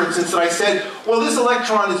carry charge. For instance, that I said, well, this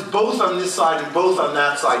electron is both on this side and both on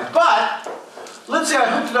that side. But let's say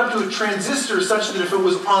I hooked it up to a transistor such that if it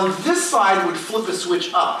was on this side, it would flip a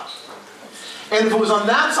switch up. And if it was on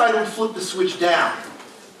that side, it would flip the switch down.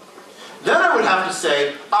 Then I would have to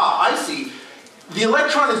say, I see. The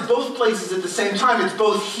electron is both places at the same time. It's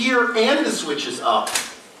both here and the switch is up.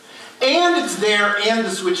 And it's there and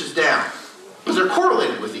the switch is down. Because they're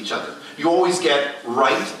correlated with each other. You always get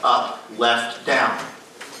right, up, left, down.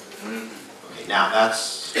 Okay, now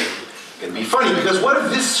that's going to be funny, because what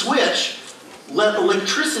if this switch let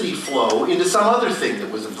electricity flow into some other thing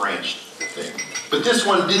that was a branched thing? But this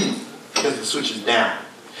one didn't, because the switch is down.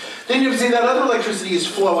 Then you have to say that other electricity is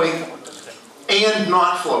flowing and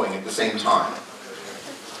not flowing at the same time.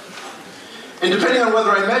 And depending on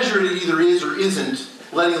whether I measure it, it either is or isn't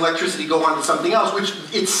letting electricity go on to something else, which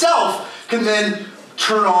itself can then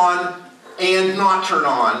turn on and not turn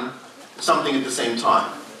on something at the same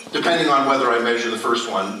time, depending on whether I measure the first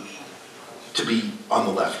one to be on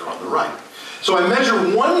the left or on the right. So I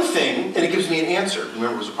measure one thing, and it gives me an answer.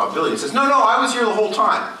 Remember, it was a probability. It says, no, I was here the whole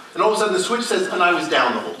time. And all of a sudden the switch says, and I was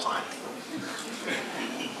down the whole time.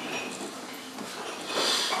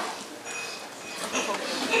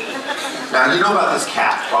 Now, you know about this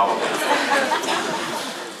cat, probably.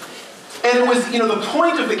 And it was, the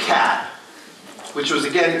point of the cat, which was,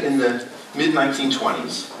 again, in the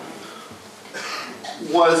mid-1920s,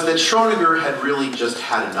 was that Schrödinger had really just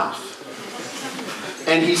had enough.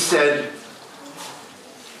 And he said,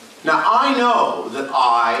 now I know that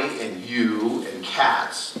I and you and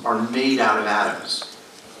cats are made out of atoms.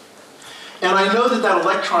 And I know that that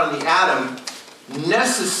electron in the atom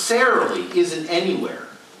necessarily isn't anywhere.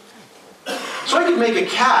 So I could make a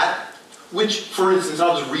cat, which, for instance,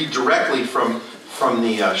 I'll just read directly from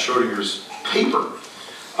the Schrödinger's paper.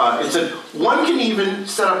 It said, one can even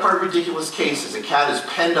set apart ridiculous cases. A cat is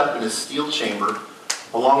penned up in a steel chamber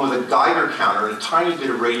along with a Geiger counter and a tiny bit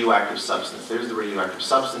of radioactive substance. There's the radioactive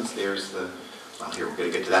substance, there's the, well, here, we're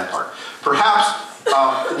going to get to that part. Perhaps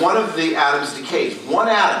one of the atoms decays. One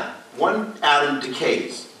atom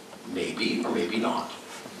decays. Maybe or maybe not.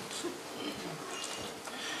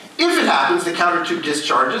 If it happens, the counter tube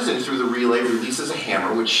discharges and through the relay releases a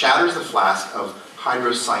hammer which shatters the flask of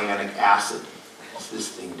hydrocyanic acid. It's this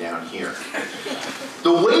thing down here.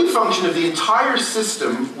 The wave function of the entire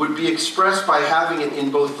system would be expressed by having it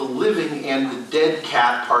in both the living and the dead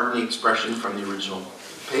cat, pardon the expression from the original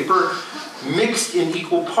paper, mixed in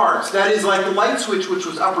equal parts. That is like the light switch, which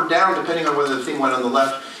was up or down depending on whether the thing went on the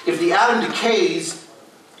left. If the atom decays,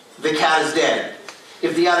 the cat is dead.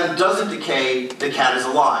 If the atom doesn't decay, the cat is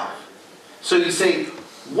alive. So you say,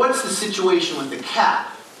 what's the situation with the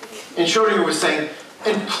cat? And Schrödinger was saying,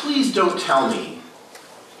 and please don't tell me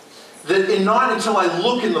that not until I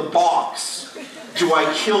look in the box do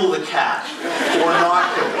I kill the cat or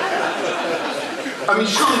not kill the cat. I mean,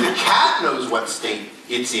 surely the cat knows what state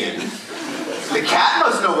it's in. The cat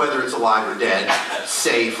must know whether it's alive or dead,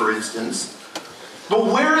 say, for instance. But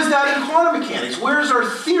where is that in quantum mechanics? Where is our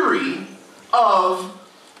theory of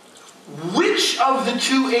which of the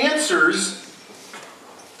two answers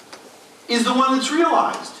is the one that's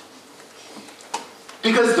realized?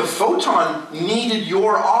 Because the photon needed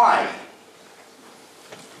your eye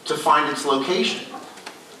to find its location.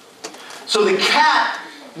 So the cat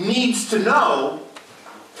needs to know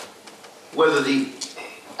whether the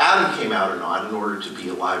atom came out or not in order to be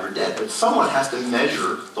alive or dead. But someone has to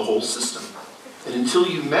measure the whole system. And until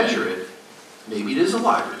you measure it, maybe it is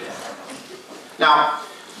alive or dead. Now,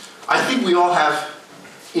 I think we all have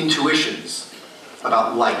intuitions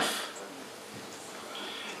about life.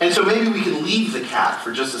 And so maybe we can leave the cat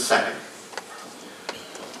for just a second.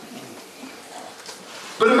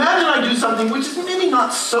 But imagine I do something which is maybe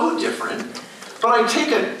not so different, but I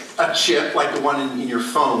take a chip, like the one in your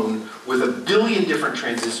phone, with 1 billion different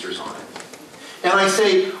transistors on it. And I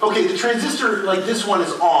say, okay, the transistor like this one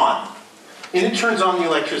is on. And it turns on the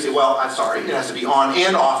electricity. Well, I'm sorry, it has to be on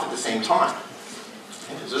and off at the same time.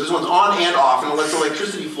 Okay, so this one's on and off, and it lets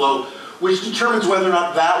electricity flow, which determines whether or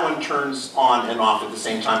not that one turns on and off at the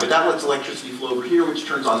same time. But that lets electricity flow over here, which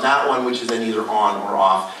turns on that one, which is then either on or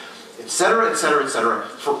off, etc., etc., etc.,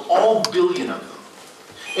 for all billion of them.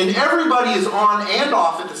 And everybody is on and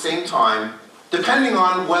off at the same time, depending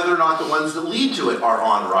on whether or not the ones that lead to it are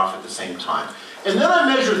on or off at the same time. And then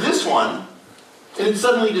I measure this one, and it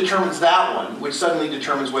suddenly determines that one, which suddenly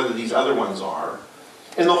determines whether these other ones are.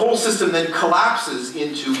 And the whole system then collapses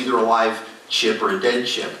into either a live chip or a dead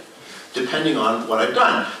chip, depending on what I've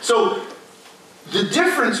done. So the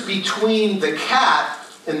difference between the cat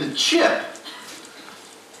and the chip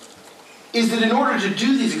is that in order to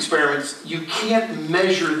do these experiments, you can't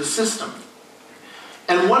measure the system.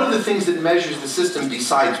 And one of the things that measures the system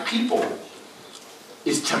besides people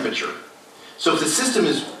is temperature. So if the system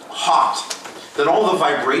is hot, then all the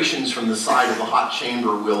vibrations from the side of the hot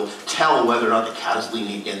chamber will tell whether or not the cat is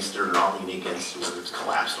leaning against it or not leaning against it, whether it's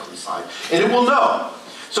collapsed on the side. And it will know.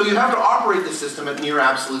 So you have to operate the system at near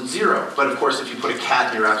absolute zero. But of course, if you put a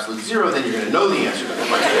cat near absolute zero, then you're going to know the answer to the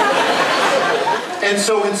question. And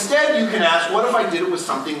so instead, you can ask, what if I did it with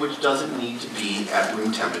something which doesn't need to be at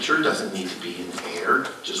room temperature, doesn't need to be in air,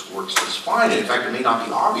 just works just fine. And in fact, it may not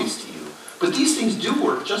be obvious to you. But these things do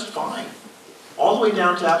work just fine. All the way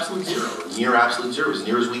down to absolute zero, or near absolute zero, as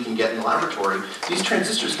near as we can get in the laboratory, these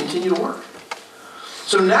transistors continue to work.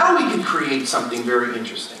 So now we can create something very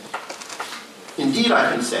interesting. Indeed, I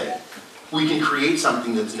can say, we can create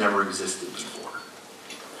something that's never existed before.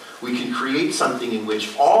 We can create something in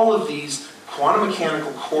which all of these quantum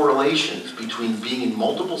mechanical correlations between being in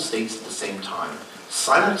multiple states at the same time,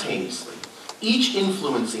 simultaneously, each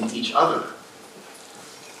influencing each other,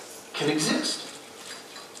 can exist.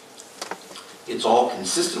 It's all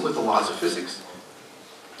consistent with the laws of physics,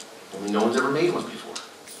 only no one's ever made one before,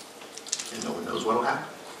 and no one knows what will happen.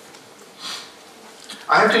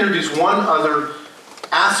 I have to introduce one other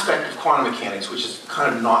aspect of quantum mechanics, which is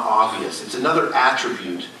kind of not obvious. It's another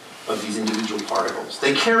attribute of these individual particles.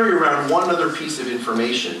 They carry around one other piece of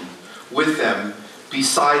information with them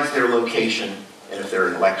besides their location, and if they're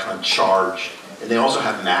an electron charge, and they also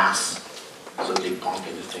have mass, so they bump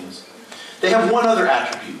into things. They have one other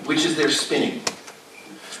attribute, which is their spinning.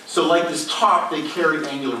 So like this top, they carry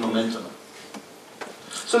angular momentum.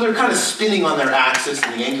 So they're kind of spinning on their axis,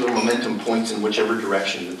 and the angular momentum points in whichever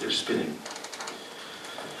direction that they're spinning.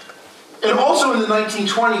 And also in the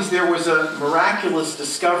 1920s, there was a miraculous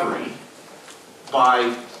discovery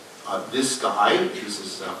by this guy. This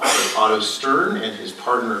is Otto Stern and his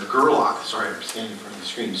partner Gerlach. Sorry, I'm standing in front of the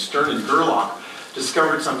screen. Stern and Gerlach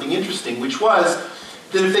discovered something interesting, which was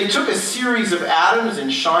that if they took a series of atoms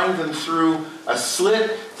and shined them through a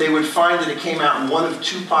slit, they would find that it came out in one of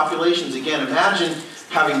two populations. Again, imagine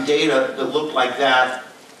having data that looked like that,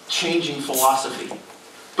 changing philosophy.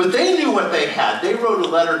 But they knew what they had. They wrote a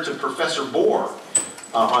letter to Professor Bohr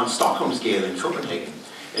on Stockholmsgade in Copenhagen.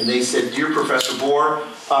 And they said, "Dear Professor Bohr,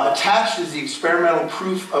 attached is the experimental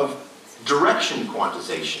proof of direction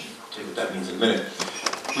quantization." I'll tell you what that means in a minute.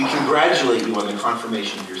 "We congratulate you on the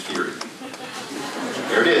confirmation of your theory."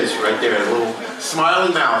 There it is, right there, a little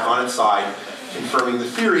smiling mouth on its side, confirming the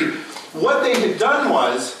theory. What they had done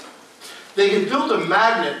was, they had built a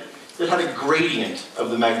magnet that had a gradient of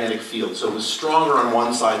the magnetic field, so it was stronger on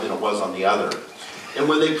one side than it was on the other. And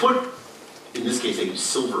when they put, in this case they used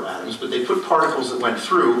silver atoms, but they put particles that went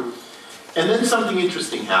through, and then something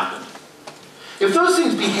interesting happened. If those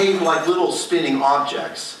things behave like little spinning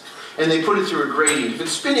objects, and they put it through a gradient, if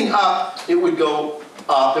it's spinning up, it would go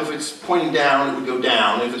up. If it's pointing down, it would go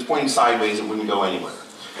down. If it's pointing sideways, it wouldn't go anywhere.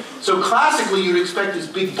 So classically, you'd expect this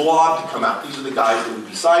big blob to come out. These are the guys that would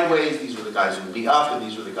be sideways, these were the guys that would be up, and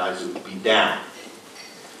these were the guys that would be down.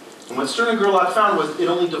 And what Stern and Gerlach found was it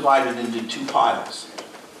only divided into two piles.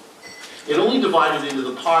 It only divided into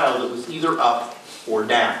the pile that was either up or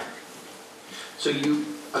down. So you,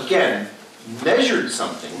 again, measured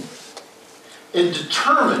something and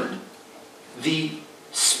determined the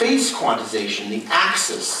space quantization, the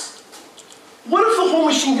axis. What if the whole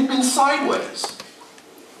machine had been sideways?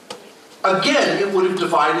 Again, it would have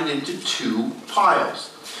divided into two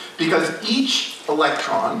piles, because each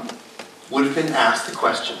electron would have been asked the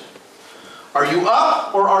question, are you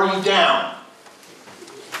up or are you down?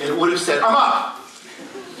 And it would have said, I'm up.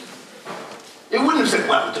 It wouldn't have said,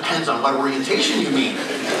 well, it depends on what orientation you mean.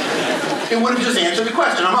 It would have just answered the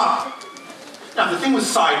question, I'm up. Now, if the thing was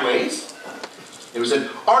sideways, it would have said,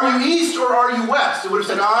 are you east or are you west? It would have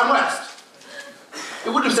said, I'm west. It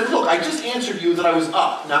would have said, look, I just answered you that I was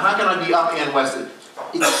up. Now, how can I be up and west?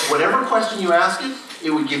 Whatever question you ask it,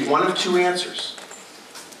 it would give one of two answers.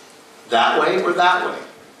 That way or that way.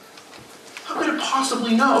 How could it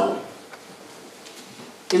possibly know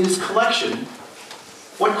in this collection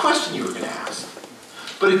what question you were going to ask?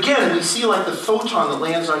 But again, we see like the photon that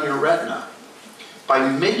lands on your retina. By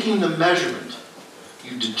making the measurement,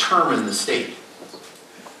 you determine the state.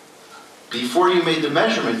 Before you made the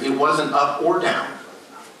measurement, it wasn't up or down.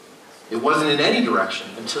 It wasn't in any direction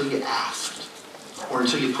until you asked, or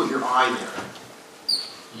until you put your eye there.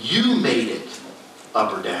 You made it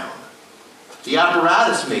up or down. The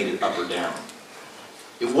apparatus made it up or down.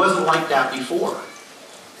 It wasn't like that before.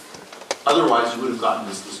 Otherwise, you would have gotten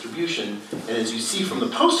this distribution. And as you see from the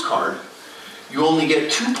postcard, you only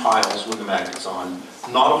get two piles when the magnet's on,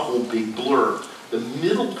 not a whole big blur. The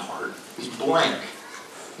middle part is blank.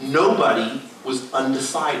 Nobody was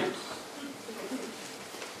undecided.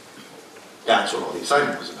 That's what all the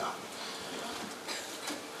excitement was about.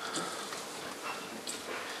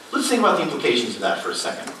 Let's think about the implications of that for a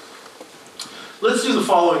second. Let's do the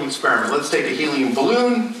following experiment. Let's take a helium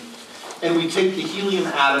balloon, and we take the helium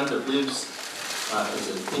atom that lives as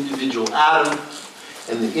an individual atom,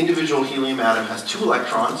 and the individual helium atom has two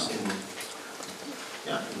electrons.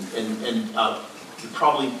 You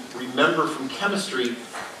probably remember from chemistry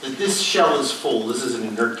that this shell is full. This is an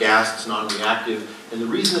inert gas, it's non-reactive, and the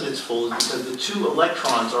reason that it's full is because the two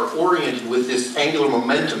electrons are oriented with this angular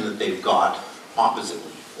momentum that they've got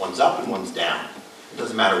oppositely. One's up and one's down. It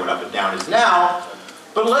doesn't matter what up and down is now,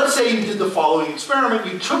 but let's say you did the following experiment.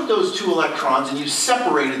 You took those two electrons and you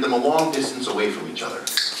separated them a long distance away from each other.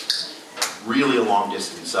 Really a long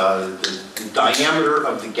distance, the diameter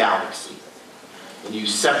of the galaxy. And you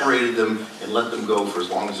separated them and let them go for as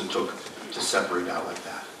long as it took to separate out like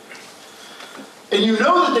that. And you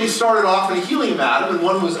know that they started off in a helium atom, and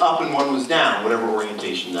one was up and one was down, whatever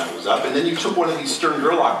orientation that was up. And then you took one of these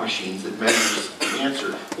Stern-Gerlach machines that measures the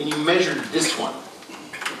answer, and you measured this one.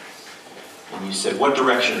 And you said, what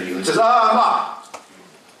direction are you? And it says, I'm up.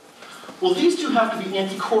 Well, these two have to be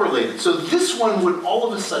anti-correlated. So this one would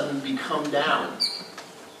all of a sudden become down.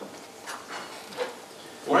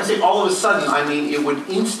 When I say all of a sudden, I mean it would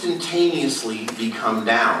instantaneously become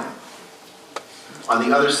down on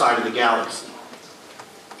the other side of the galaxy.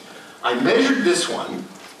 I measured this one,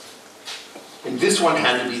 and this one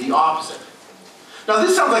had to be the opposite. Now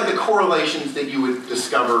this sounds like the correlations that you would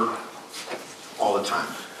discover all the time.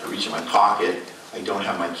 I reach in my pocket, I don't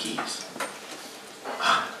have my keys.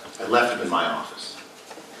 I left them in my office.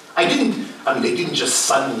 They didn't just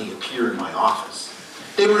suddenly appear in my office.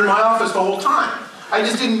 They were in my office the whole time. I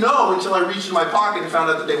just didn't know until I reached in my pocket and found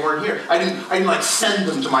out that they weren't here. I didn't like send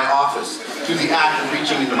them to my office through the act of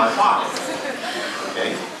reaching into my pocket.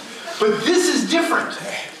 Okay? But this is different.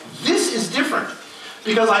 This is different.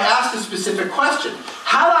 Because I asked a specific question.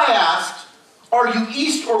 Had I asked, are you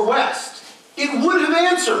east or west? It would have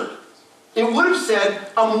answered. It would have said,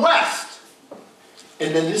 I'm west.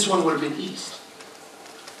 And then this one would have been east.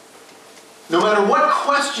 No matter what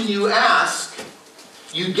question you ask,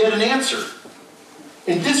 you'd get an answer.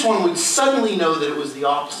 And this one would suddenly know that it was the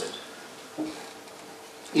opposite.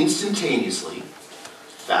 Instantaneously,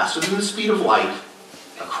 faster than the speed of light,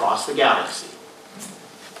 across the galaxy.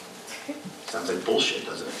 Sounds like bullshit,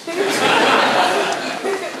 doesn't it?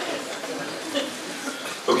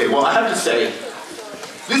 Okay, well, I have to say,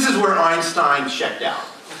 this is where Einstein checked out.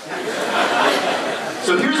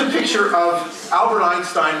 So here's a picture of Albert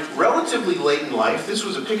Einstein relatively late in life. This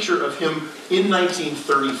was a picture of him in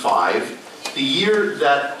 1935, the year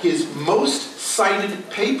that his most cited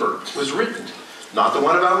paper was written. Not the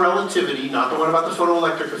one about relativity, not the one about the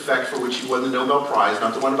photoelectric effect for which he won the Nobel Prize,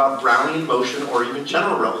 not the one about Brownian motion or even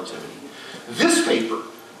general relativity. This paper,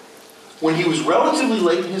 when he was relatively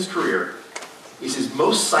late in his career, is his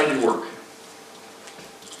most cited work.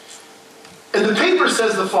 And the paper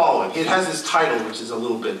says the following. It has this title, which is a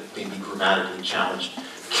little bit maybe grammatically challenged.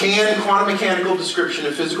 Can quantum mechanical description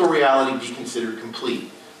of physical reality be considered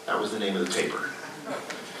complete? That was the name of the paper.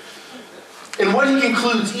 And what he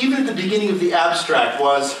concludes, even at the beginning of the abstract,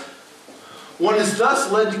 was, one is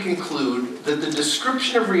thus led to conclude that the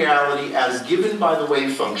description of reality as given by the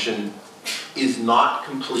wave function is not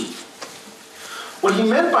complete. What he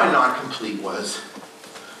meant by not complete was,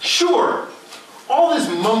 sure, all this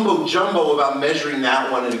mumbo-jumbo about measuring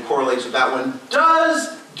that one and it correlates with that one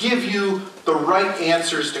does give you the right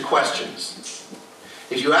answers to questions.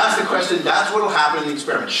 If you ask the question, that's what will happen in the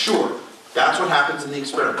experiment. Sure, that's what happens in the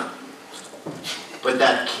experiment. But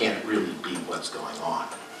that can't really be what's going on.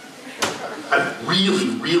 Really,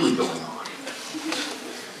 really going on.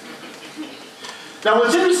 Now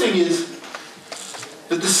what's interesting is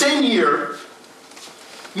that the same year,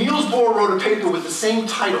 Niels Bohr wrote a paper with the same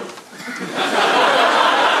title.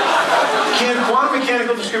 Can quantum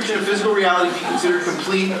mechanical description of physical reality be considered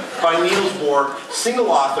complete by Niels Bohr, single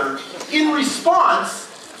author, in response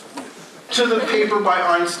to the paper by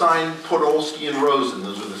Einstein, Podolsky, and Rosen.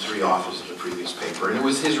 Those were the three authors of the previous paper. And it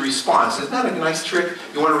was his response. Isn't that a nice trick?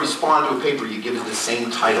 You want to respond to a paper, you give it the same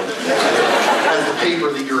title as the paper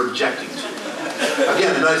that you're objecting to.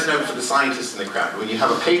 Again, a nice note for the scientists in the crowd. When you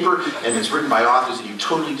have a paper and it's written by authors and you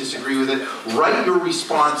totally disagree with it, write your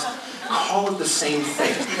response, call it the same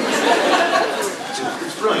thing.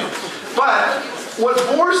 It's brilliant. But what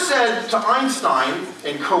Bohr said to Einstein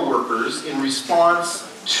and co-workers in response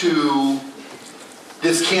to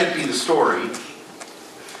this can't be the story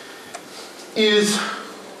is,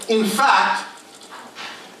 in fact,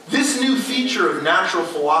 this new feature of natural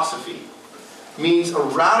philosophy means a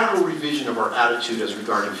radical revision of our attitude as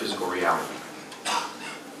regarding physical reality.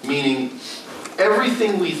 Meaning,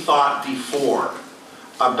 everything we thought before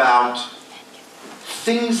about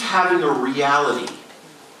things having a reality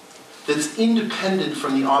that's independent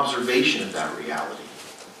from the observation of that reality.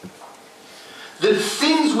 That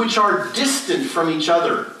things which are distant from each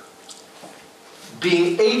other,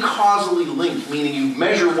 being acausally linked, meaning you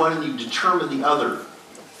measure one and you determine the other,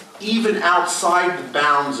 even outside the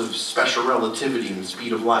bounds of special relativity and the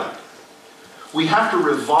speed of light. We have to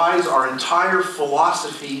revise our entire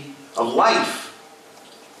philosophy of life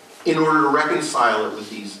in order to reconcile it with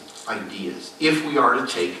these ideas, if we are to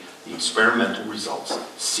take the experimental results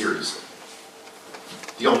seriously.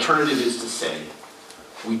 The alternative is to say,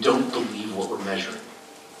 we don't believe what we're measuring.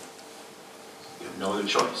 We have no other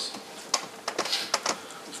choice.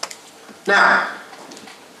 Now,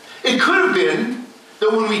 it could have been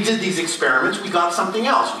that when we did these experiments, we got something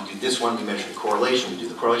else. We do this one, we measure the correlation, we do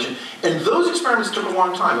the correlation. And those experiments took a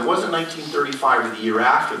long time. It wasn't 1935 or the year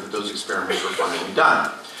after that those experiments were finally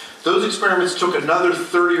done. Those experiments took another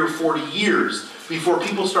 30 or 40 years before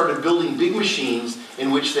people started building big machines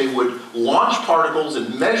in which they would launch particles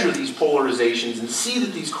and measure these polarizations and see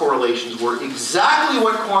that these correlations were exactly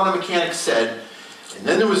what quantum mechanics said, and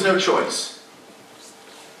then there was no choice.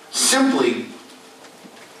 Simply,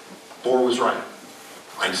 Bohr was right.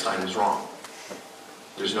 Einstein was wrong.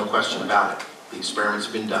 There's no question about it. The experiments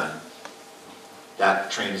have been done.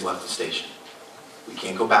 That train has left the station. We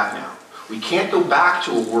can't go back now. We can't go back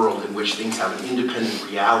to a world in which things have an independent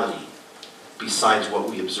reality besides what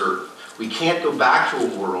we observe. We can't go back to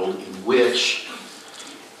a world in which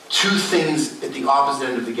two things at the opposite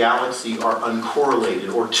end of the galaxy are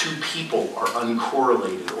uncorrelated, or two people are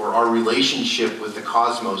uncorrelated, or our relationship with the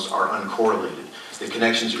cosmos are uncorrelated. The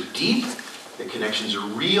connections are deep, the connections are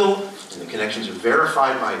real, and the connections are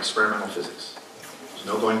verified by experimental physics. There's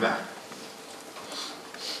no going back.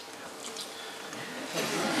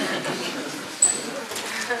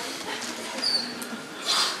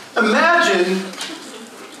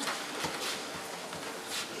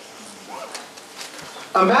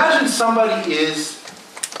 Imagine somebody is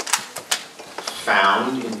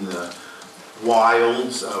found in the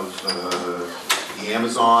wilds of the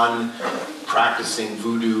Amazon practicing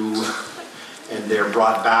voodoo, and they're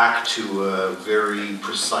brought back to a very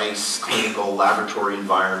precise clinical laboratory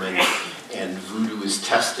environment, and voodoo is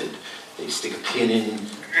tested. They stick a pin in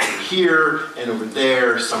over here, and over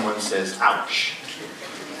there someone says, ouch.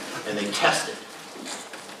 And they test it.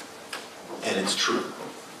 And it's true.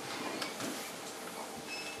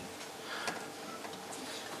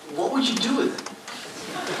 What would you do with it?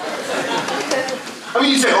 I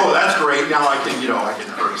mean, you say, oh, that's great. Now I can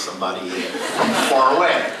hurt somebody from far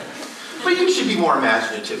away. But you should be more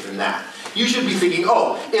imaginative than that. You should be thinking,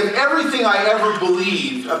 oh, if everything I ever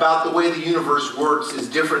believed about the way the universe works is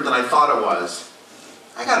different than I thought it was,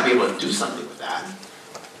 I got to be able to do something with that.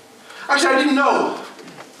 Actually, I didn't know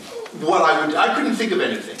what I couldn't think of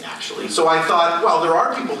anything, actually. So I thought, well, there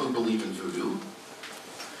are people who believe in voodoo.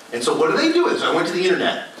 And so what do they do with it? So I went to the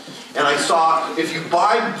internet, and I saw, if you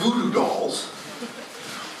buy voodoo dolls,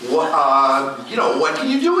 what can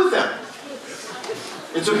you do with them?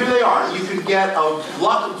 And so here they are. You can get a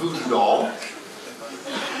luck voodoo doll.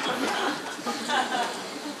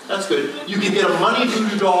 That's good. You can get a money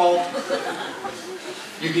voodoo doll.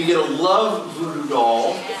 You can get a love voodoo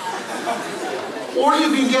doll. Or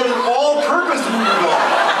you can get an all-purpose voodoo doll.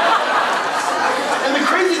 And the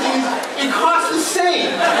crazy thing is, it costs the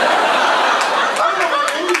same. I don't know why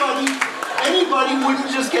anybody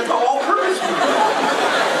wouldn't just get the all-purpose voodoo doll.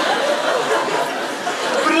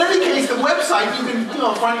 But in any case, the website, you can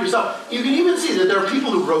find it yourself. You can even see that there are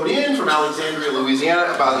people who wrote in from Alexandria,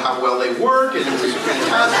 Louisiana, about how well they work, and it was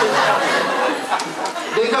fantastic.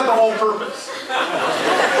 They got the whole purpose.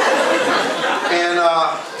 And,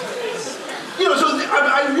 so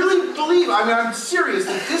I really believe, I'm serious,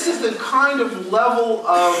 that this is the kind of level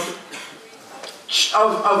of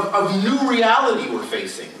new reality we're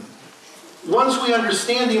facing. Once we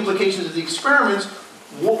understand the implications of the experiments,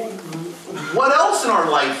 what else in our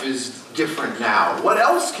life is different now? What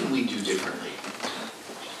else can we do differently?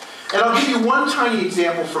 And I'll give you one tiny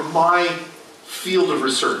example from my field of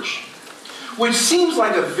research, which seems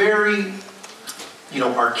like a very,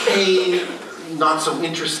 arcane, not so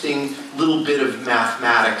interesting little bit of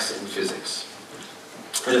mathematics and physics.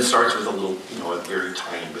 And it starts with a very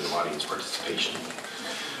tiny bit of audience participation,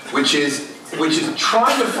 which is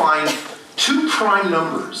trying to find two prime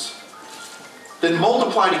numbers that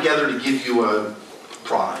multiply together to give you a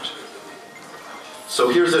product. So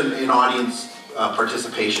here's an audience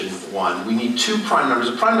participation one. We need two prime numbers.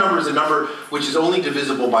 A prime number is a number which is only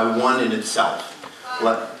divisible by one in itself.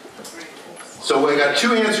 So we got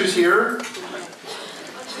two answers here.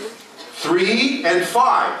 3 and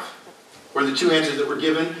 5 were the two answers that were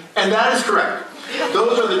given, and that is correct.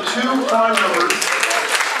 Those are the two prime numbers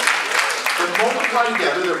that multiply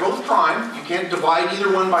together. They're both prime. You can't divide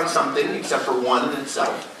either one by something except for one in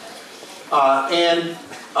itself. And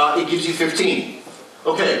it gives you 15.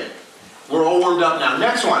 Okay, we're all warmed up now.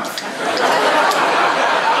 Next one.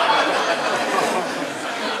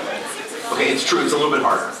 Okay, it's true. It's a little bit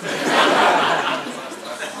harder.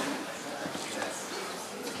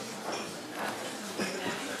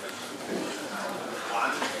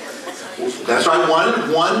 That's right,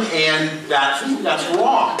 one, and that's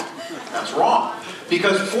wrong. That's wrong.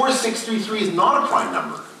 Because 4633 is not a prime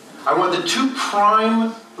number. I want the two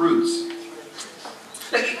prime roots.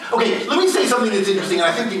 Okay, let me say something that's interesting, and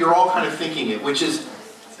I think that you're all kind of thinking it, which is,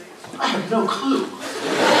 I have no clue.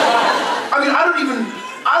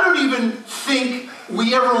 I don't even think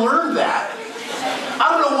we ever learned that. I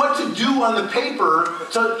don't know what to do on the paper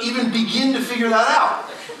to even begin to figure that out.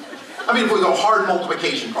 If it was a hard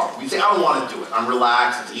multiplication problem, you'd say, I don't want to do it. I'm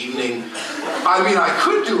relaxed, it's evening. I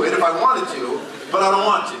could do it if I wanted to, but I don't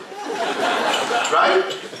want to. Right?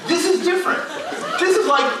 This is different. This is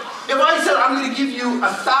like, if I said, I'm going to give you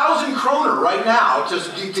 1,000 kroner right now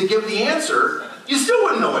to give the answer, you still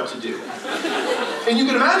wouldn't know what to do. And you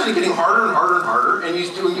can imagine it getting harder and harder and harder, and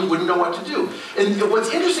you wouldn't know what to do. And what's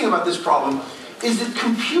interesting about this problem is that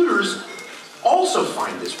computers also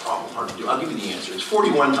find this problem hard to do. I'll give you the answer. It's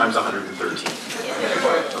 41 times 113.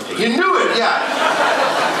 Okay, you knew it,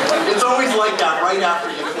 yeah. It's always like that right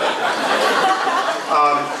after you click.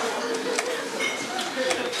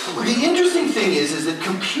 The interesting thing is that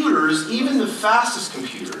computers, even the fastest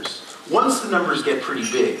computers, once the numbers get pretty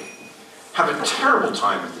big, have a terrible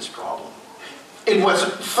time with this problem. And what's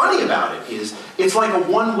funny about it is, it's like a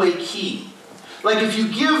one-way key. Like if you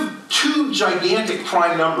give two gigantic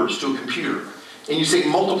prime numbers to a computer, and you say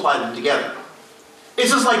multiply them together, it's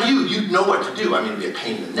just like you'd know what to do. It'd be a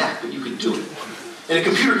pain in the neck, but you could do it. And a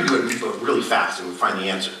computer can do it really fast and would find the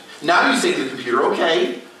answer. Now you say to the computer,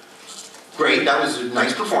 okay, great, that was a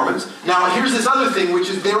nice performance. Now here's this other thing, which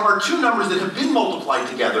is there are two numbers that have been multiplied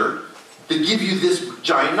together that give you this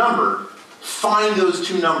giant number. Find those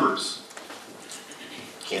two numbers.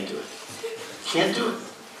 Can't do it. Can't do it.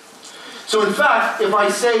 So in fact, if I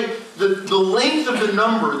say the length of the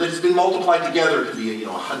number that has been multiplied together could be a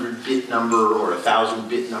 100-bit number or a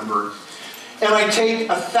 1,000-bit number, and I take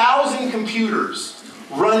 1,000 computers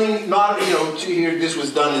running, this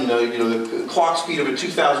was done in the clock speed of a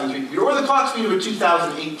 2003 computer, or the clock speed of a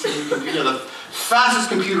 2018 computer, the fastest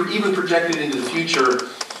computer even projected into the future,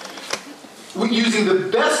 using the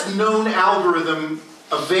best known algorithm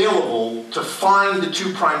available to find the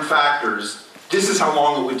 2' factors, this is how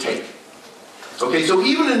long it would take. Okay, so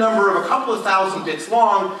even a number of a couple of thousand bits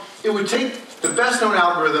long, it would take the best known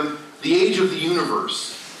algorithm, the age of the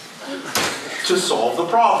universe, to solve the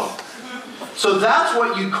problem. So that's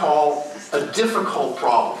what you call a difficult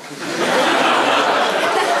problem.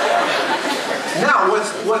 Now,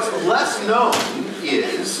 what's less known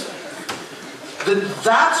is that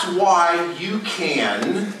that's why you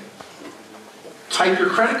can type your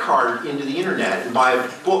credit card into the internet and buy a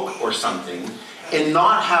book or something and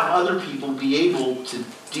not have other people be able to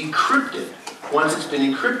decrypt it once it's been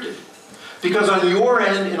encrypted. Because on your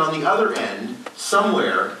end and on the other end,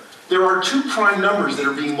 somewhere, there are 2' numbers that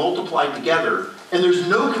are being multiplied together, and there's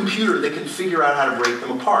no computer that can figure out how to break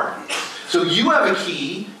them apart. So you have a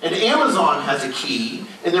key, and Amazon has a key,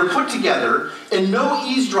 and they're put together, and no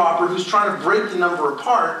eavesdropper who's trying to break the number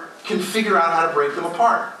apart can figure out how to break them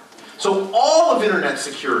apart. So all of internet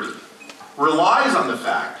security relies on the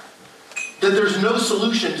fact that there's no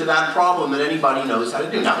solution to that problem that anybody knows how to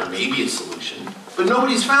do. Now, there may be a solution, but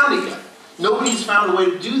nobody's found it yet. Nobody's found a way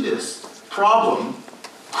to do this problem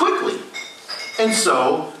quickly. And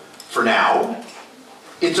so, for now,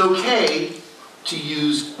 it's okay to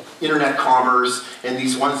use internet commerce and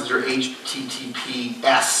these ones that are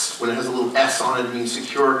HTTPS, when it has a little S on it, it means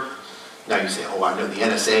secure. Now you say, oh, I know the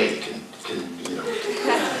NSA can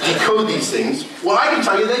decode these things. Well, I can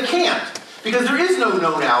tell you they can't, because there is no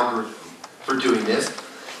known algorithm for doing this,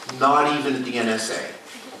 not even at the NSA.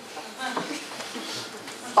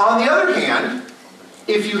 On the other hand,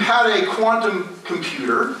 if you had a quantum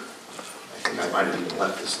computer, I think I might have even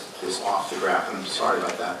left this off the graph, and I'm sorry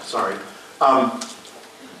about that, sorry.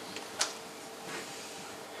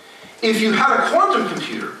 If you had a quantum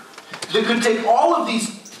computer that could take all of these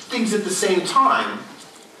things at the same time,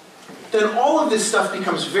 then all of this stuff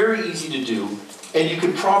becomes very easy to do, and you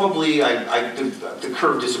could probably, the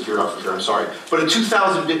curve disappeared off of here, I'm sorry, but a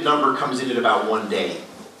 2,000-bit number comes in at about 1 day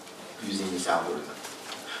using this algorithm.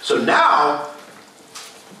 So now,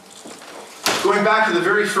 going back to the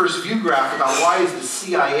very first view graph about why is the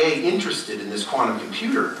CIA interested in this quantum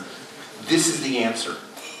computer, this is the answer.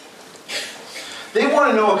 They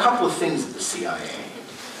want to know a couple of things at the CIA.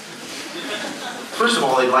 First of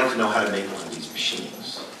all, they'd like to know how to make one of these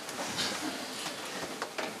machines.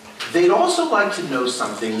 They'd also like to know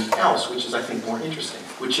something else, which is, I think, more interesting,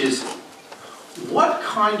 which is, what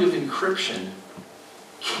kind of encryption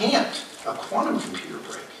can't a quantum computer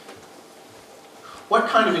break? What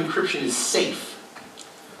kind of encryption is safe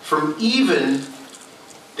from even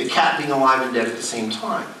the cat being alive and dead at the same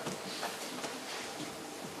time?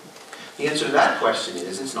 The answer to that question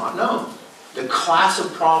is, it's not known. The class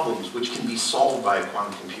of problems which can be solved by a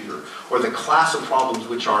quantum computer, or the class of problems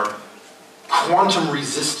which are quantum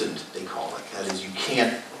resistant, they call it. That is, you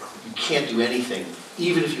can't do anything,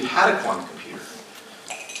 even if you had a quantum computer.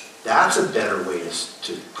 That's a better way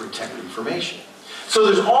to protect information. So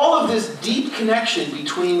there's all of this deep connection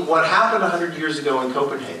between what happened 100 years ago in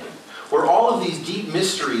Copenhagen, where all of these deep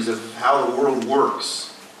mysteries of how the world works.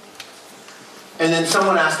 And then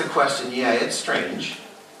someone asked the question, yeah, it's strange,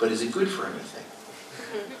 but is it good for anything?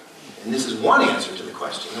 And this is one answer to the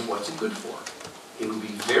question of what's it good for. It would be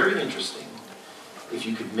very interesting if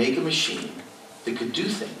you could make a machine that could do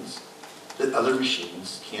things that other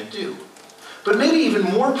machines can't do. But maybe even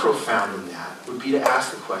more profound than that would be to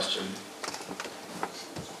ask the question,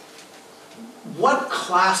 what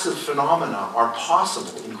class of phenomena are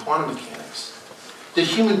possible in quantum mechanics that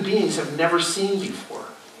human beings have never seen before?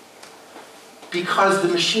 Because the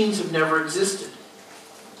machines have never existed.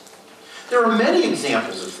 There are many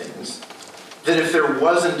examples of things that if there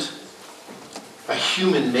wasn't a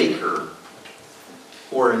human maker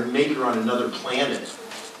or a maker on another planet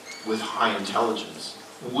with high intelligence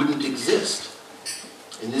wouldn't exist.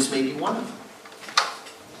 And this may be one of them.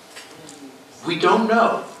 We don't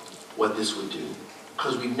know what this would do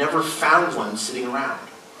because we've never found one sitting around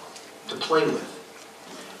to play with.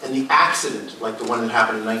 And the accident, like the one that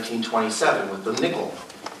happened in 1927 with the nickel,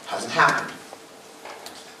 hasn't happened.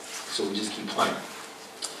 So we just keep playing.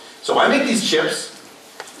 So I make these chips.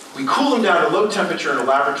 We cool them down to low temperature in a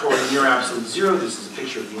laboratory near absolute zero. This is a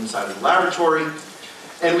picture of the inside of the laboratory.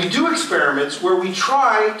 And we do experiments where we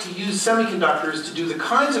try to use semiconductors to do the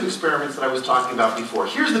kinds of experiments that I was talking about before.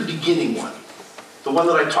 Here's the beginning one. The one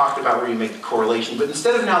that I talked about where you make the correlation. But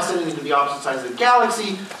instead of now sending it to the opposite sides of the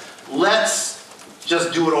galaxy, let's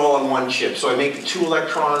just do it all on one chip. So I make the 2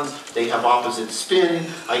 electrons, they have opposite spin,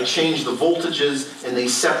 I change the voltages, and they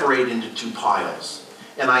separate into 2 piles.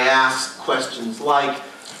 And I ask questions like,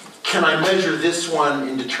 Can I measure this one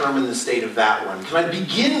and determine the state of that one? Can I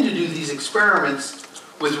begin to do these experiments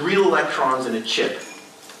with real electrons in a chip?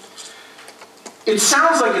 It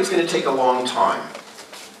sounds like it's going to take a long time.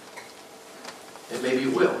 And maybe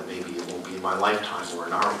it will. Maybe it won't be in my lifetime or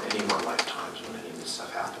in any of our lifetimes when any of this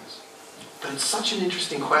stuff happens. But it's such an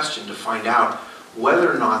interesting question to find out whether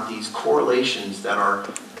or not these correlations that are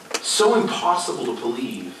so impossible to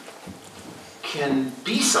believe can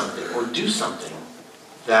be something or do something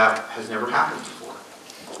that has never happened before.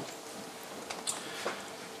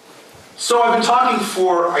 So I've been talking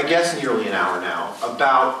for, I guess, nearly an hour now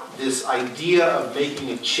about this idea of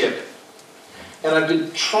making a chip. And I've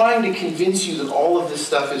been trying to convince you that all of this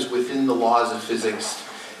stuff is within the laws of physics,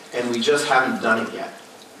 and we just haven't done it yet.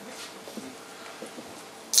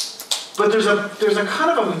 But there's a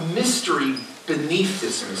kind of a mystery beneath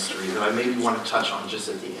this mystery that I maybe want to touch on just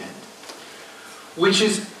at the end, which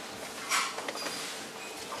is,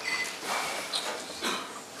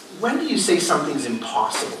 when do you say something's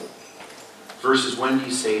impossible versus when do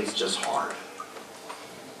you say it's just hard?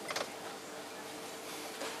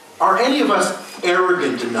 Are any of us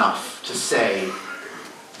arrogant enough to say,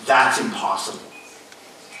 that's impossible?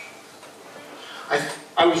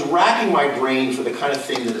 I was racking my brain for the kind of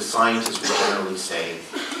thing that a scientist would generally say.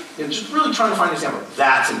 Just really trying to find an example.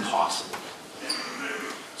 That's impossible.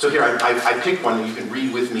 So here, I picked one that you can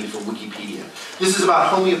read with me from Wikipedia. This is about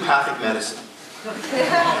homeopathic medicine.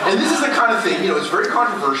 And this is the kind of thing, it's very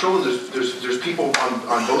controversial, and there's people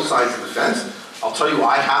on both sides of the fence. I'll tell you,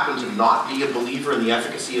 I happen to not be a believer in the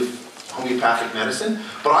efficacy of homeopathic medicine,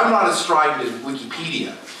 but I'm not as strident as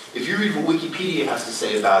Wikipedia. If you read what Wikipedia has to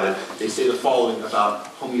say about it, they say the following about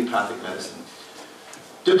homeopathic medicine.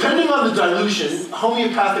 Depending on the dilution,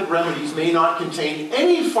 homeopathic remedies may not contain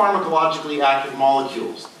any pharmacologically active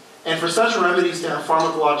molecules, and for such remedies to have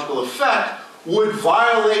pharmacological effect would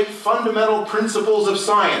violate fundamental principles of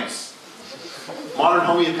science. Modern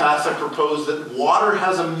homeopaths have proposed that water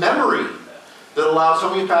has a memory that allows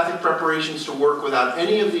homeopathic preparations to work without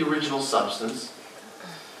any of the original substance.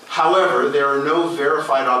 However, there are no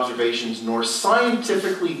verified observations nor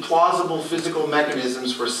scientifically plausible physical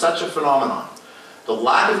mechanisms for such a phenomenon. The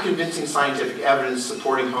lack of convincing scientific evidence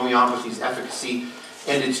supporting homeopathy's efficacy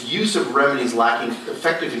and its use of remedies lacking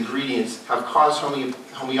effective ingredients have caused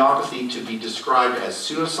homeopathy to be described as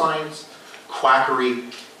pseudoscience, quackery,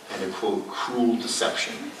 and a, quote, cruel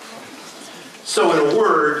deception. So in a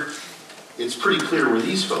word, it's pretty clear where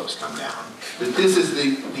these folks come down, that this is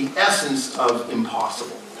the essence of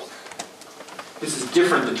impossible. This is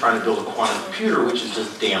different than trying to build a quantum computer, which is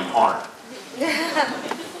just damn hard.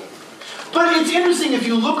 But it's interesting if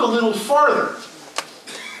you look a little farther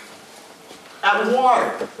at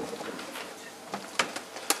water.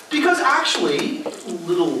 Because actually,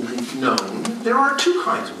 little known, there are two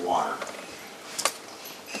kinds of water.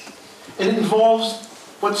 And it involves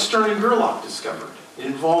what Stern and Gerlach discovered. It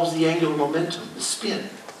involves the angular momentum, the spin.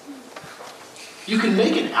 You can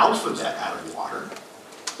make an alphabet out of water,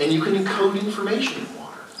 and you can encode information in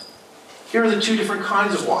water. Here are the two different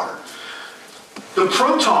kinds of water. The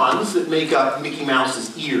protons that make up Mickey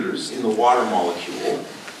Mouse's ears in the water molecule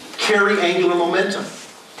carry angular momentum.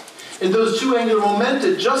 And those two angular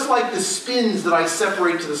momenta, just like the spins that I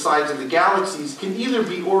separate to the sides of the galaxies, can either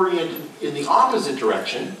be oriented in the opposite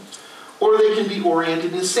direction, or they can be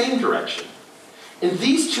oriented in the same direction. And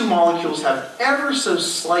these two molecules have ever so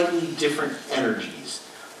slightly different energies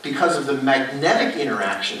because of the magnetic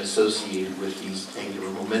interaction associated with these angular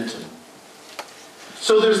momentum.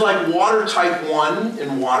 So there's like water type 1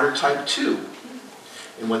 and water type 2.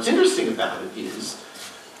 And what's interesting about it is,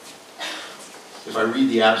 if I read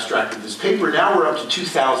the abstract of this paper, now we're up to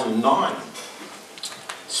 2009.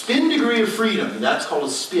 Spin degree of freedom, and that's called a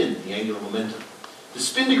spin, the angular momentum. The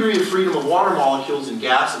spin degree of freedom of water molecules in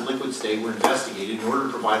gas and liquid state were investigated in order to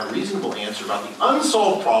provide a reasonable answer about the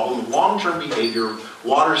unsolved problem of long-term behavior of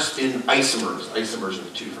water spin isomers. Isomers are the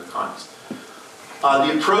two different kinds.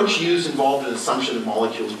 The approach used involved an assumption that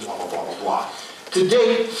molecules blah, blah, blah, blah, blah. To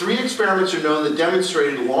date, 3 experiments are known that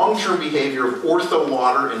demonstrated long-term behavior of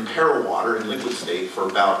ortho-water and para-water in liquid state for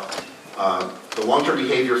about, the long-term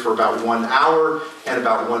behavior for about 1 hour and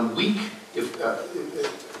about 1 week.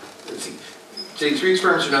 Let's see. Today, 3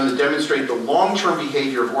 experiments are known that demonstrate the long-term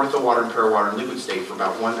behavior of ortho-water and para-water in liquid state for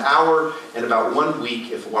about 1 hour and about 1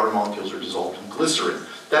 week if the water molecules are dissolved in glycerin.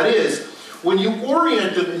 That is, when you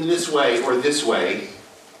orient them in this way or this way,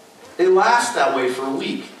 they last that way for a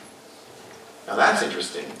week. Now that's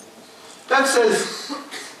interesting. That says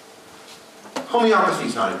homeopathy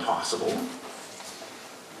is not impossible.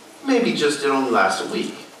 Maybe just it only lasts a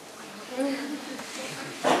week.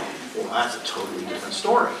 Well, that's a totally different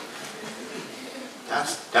story.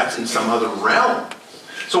 That's in some other realm.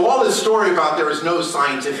 So all this story about there is no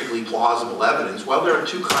scientifically plausible evidence, well, there are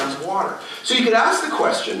two kinds of water. So you could ask the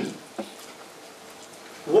question,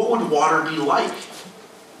 what would water be like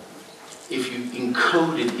if you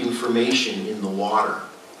encoded information in the water?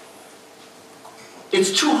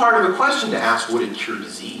 It's too hard of a question to ask, would it cure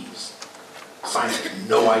disease? Science has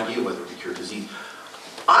no idea whether it would cure disease.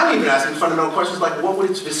 I'm even asking fundamental questions like, what would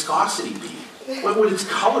its viscosity be? What would its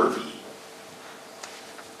color be?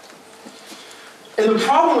 And the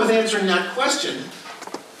problem with answering that question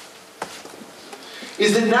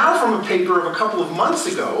is that now from a paper of a couple of months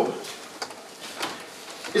ago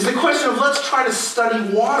is the question of let's try to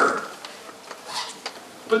study water.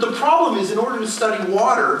 But the problem is in order to study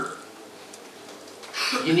water,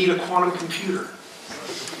 you need a quantum computer.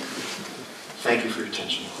 Thank you for your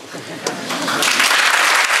attention.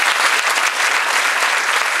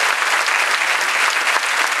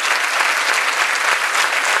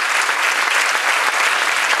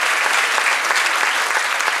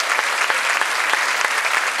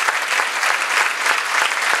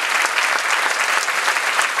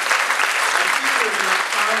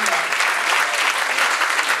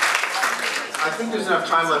 I think there's enough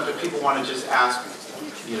time left if people want to just ask,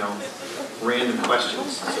 random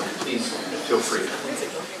questions. So please feel free.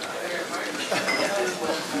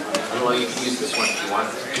 Well, you can use this one if you want.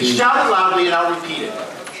 Just shout it loudly and I'll repeat it.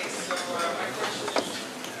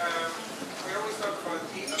 We always talk about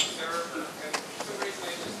the observer, and for some reason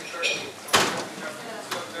I just occurred to me we have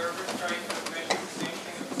two observers trying to measure the same thing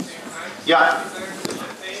at the same time. Yeah. Is there such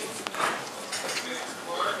a thing that's been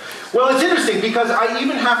explored? Well, it's interesting because I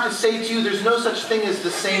even have to say to you there's no such thing as the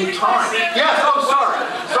same time. Yes, oh, sorry.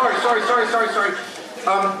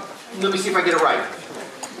 Let me see if I get it right.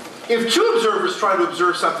 If two observers try to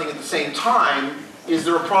observe something at the same time, is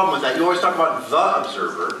there a problem with that? You always talk about the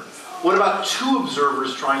observer. What about two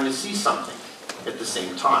observers trying to see something at the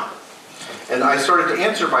same time? And I started to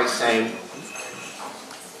answer by saying,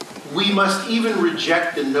 we must even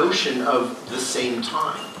reject the notion of the same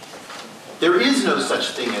time. There is no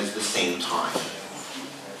such thing as the same time.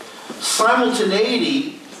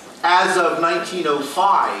 Simultaneity, as of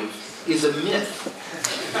 1905, is a myth.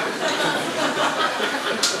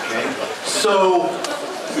 Okay? So,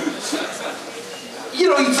 you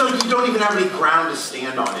don't even have any ground to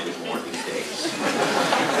stand on anymore these days.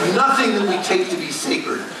 Nothing that we take to be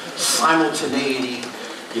sacred. Simultaneity,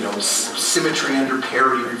 symmetry under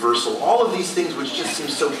parity reversal, all of these things which just seem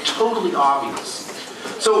so totally obvious.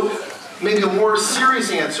 So, maybe a more serious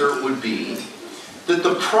answer would be that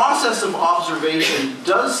the process of observation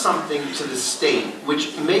does something to the state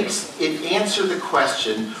which makes it answer the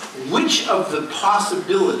question, which of the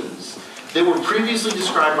possibilities that were previously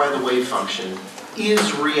described by the wave function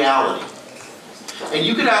is reality? And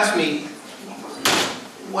you could ask me,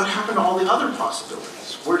 what happened to all the other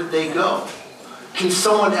possibilities? Where did they go? Can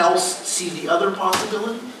someone else see the other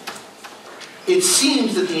possibility? It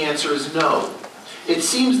seems that the answer is no. It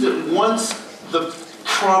seems that once the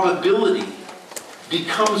probability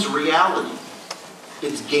becomes reality,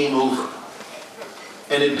 it's game over.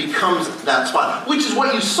 And it becomes that spot, which is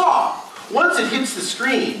what you saw. Once it hits the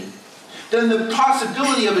screen, then the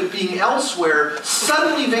possibility of it being elsewhere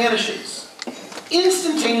suddenly vanishes.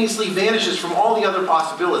 Instantaneously vanishes from all the other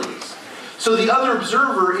possibilities. So the other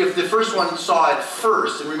observer, if the first one saw it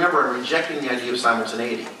first, and remember I'm rejecting the idea of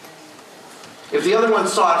simultaneity, if the other one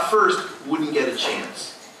saw it first, wouldn't get a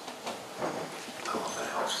chance. I don't know if that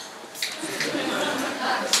helps.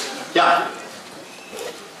 Yeah?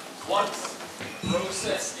 What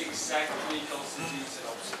process exactly constitutes an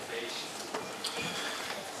observation?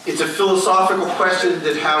 It's a philosophical question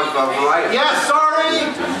that have a variety. Yeah, sorry!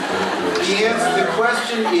 The answer to the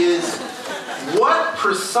question is, what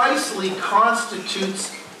precisely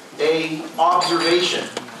constitutes an observation?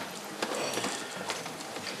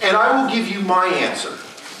 And I will give you my answer.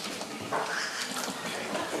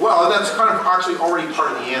 Well, that's kind of actually already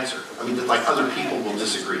part of the answer. I mean, that like other people will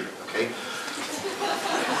disagree, okay?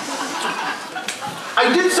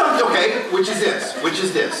 I did something, okay, which is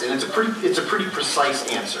this, and it's a pretty precise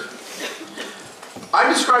answer. I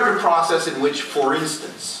described a process in which, for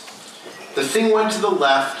instance, the thing went to the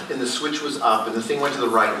left and the switch was up, and the thing went to the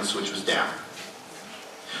right and the switch was down.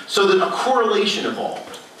 So that a correlation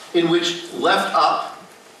evolved in which left up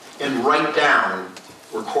and right down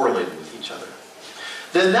were correlated with each other.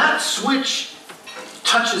 Then that switch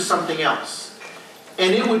touches something else,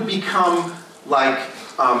 and it would become like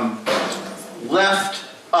left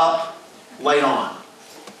up, light on.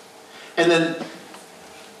 And then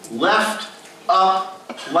left up,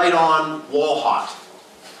 light on, wall hot.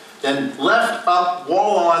 Then left up,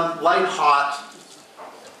 wall on, light hot,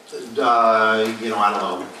 I don't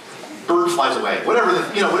know, bird flies away, whatever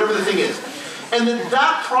the thing is. And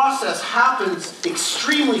that process happens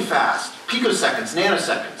extremely fast, picoseconds,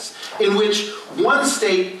 nanoseconds, in which one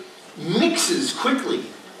state mixes quickly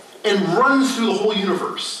and runs through the whole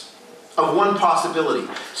universe of one possibility.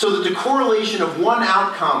 So that the correlation of one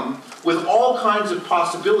outcome with all kinds of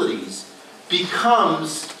possibilities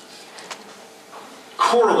becomes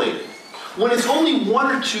correlated. When it's only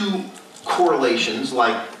one or two correlations,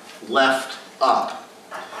 like left, up,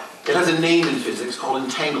 it has a name in physics called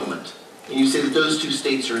entanglement. And you say that those two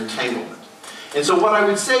states are entanglement. And so what I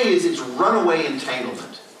would say is it's runaway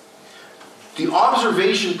entanglement. The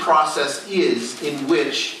observation process is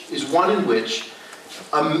one in which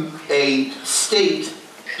a state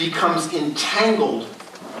becomes entangled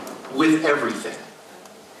with everything.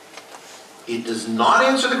 It does not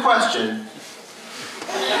answer the question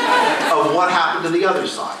of what happened to the other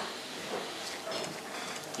side.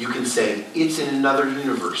 You can say, it's in another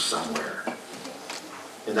universe somewhere.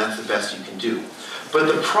 And that's the best you can do. But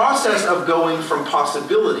the process of going from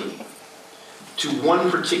possibility to one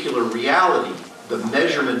particular reality, the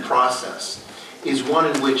measurement process, is one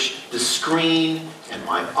in which the screen and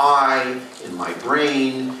my eye and my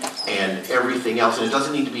brain and everything else, and it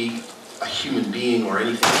doesn't need to be a human being or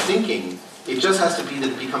anything thinking, it just has to be that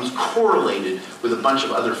it becomes correlated with a bunch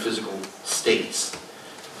of other physical states.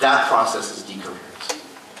 That process is decoherence.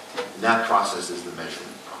 And that process is the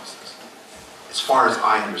measurement process, as far as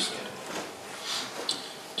I understand it.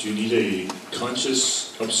 Do you need a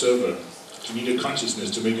conscious observer? Do you need a consciousness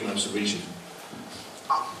to make an observation?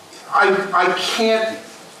 I can't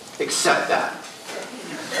accept that.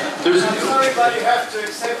 I'm sorry, but you have to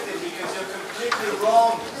accept it because you're completely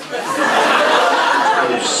wrong.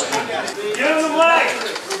 Give him the mic!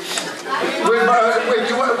 Wait,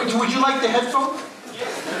 would you like the headphone?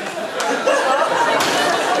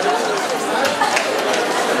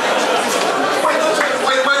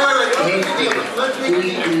 Do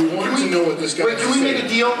you want to know what this guy is saying? Wait, can we make a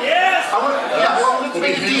deal? Yes! Let's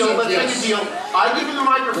make a deal. Let's make a deal. I give him the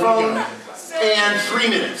microphone and 3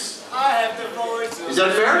 minutes. I have the voice. Is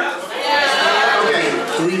that fair?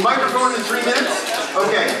 Okay. Microphone in 3 minutes?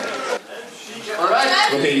 Okay. All right.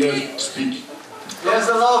 Okay, you speak. There's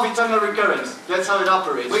the law of eternal recurrence. That's how it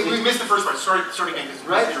operates. Wait, we missed the first part. Sorry again, because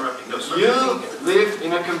Right? interrupting. No, sorry. You live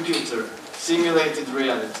in a computer, simulated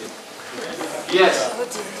reality. Yes.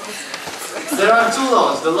 There are two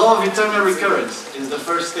laws. The law of eternal recurrence is the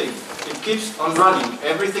first thing. It keeps on running.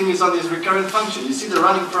 Everything is on this recurrent function. You see the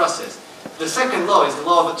running process. The second law is the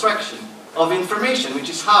law of attraction of information, which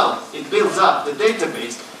is how it builds up the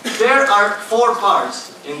database. There are 4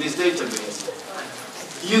 parts in this database.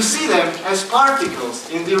 You see them as particles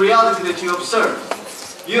in the reality that you observe.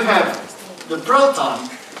 You have the proton,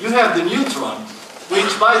 you have the neutron,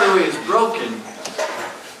 which by the way is broken.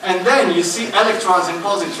 And then you see electrons and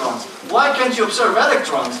positrons. Why can't you observe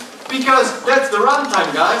electrons? Because that's the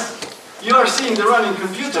runtime, guys. You are seeing the running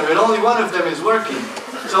computer and only one of them is working.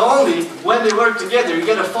 So only when they work together you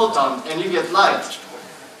get a photon and you get light.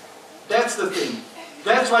 That's the thing.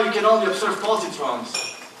 That's why you can only observe positrons.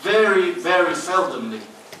 Very, very seldomly.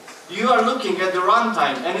 You are looking at the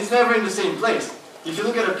runtime and it's never in the same place. If you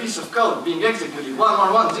look at a piece of code being executed,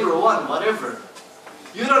 11101, whatever,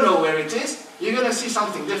 you don't know where it is. You're going to see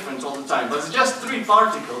something different all the time. But it's just 3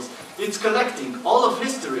 particles. It's collecting. All of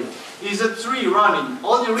history is a tree running.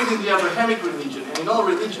 All you read in the Abrahamic religion and in all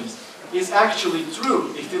religions is actually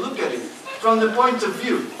true, if you look at it, from the point of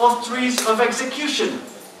view of trees of execution.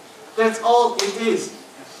 That's all it is.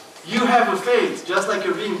 You have a fate, just like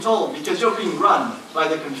you're being told, because you're being run by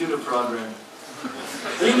the computer program.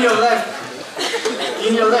 In your left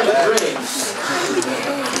brain,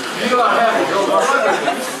 you are having all the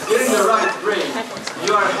programming. In the right brain,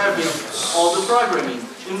 you are having all the programming.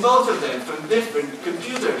 In both of them, from different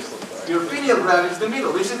computers. Your pineal gland is the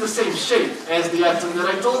middle. This is the same shape as the atom that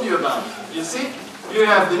I told you about. You see? You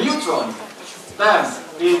have the neutron. Bam!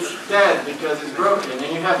 It's dead because it's broken.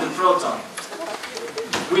 And you have the proton,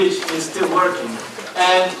 which is still working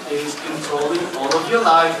and is controlling all of your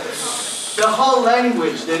life. The whole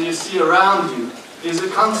language that you see around you is a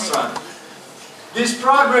construct. This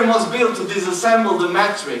program was built to disassemble the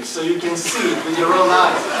matrix so you can see it with your own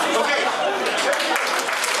eyes. Okay.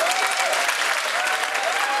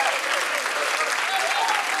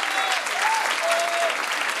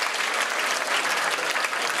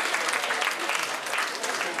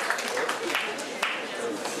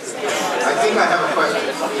 I think I have a question.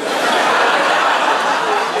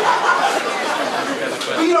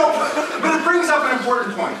 But it brings up an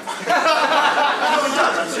important point. No, it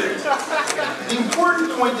does, I'm serious. The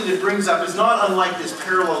important point that it brings up is not unlike this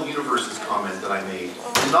parallel universes comment that I made,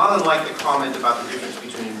 and not unlike the comment about the difference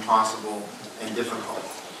between impossible and difficult,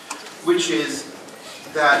 which is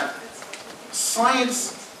that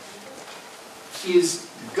science is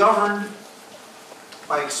governed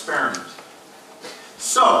by experiment.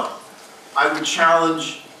 So, I would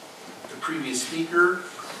challenge the previous speaker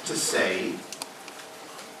to say,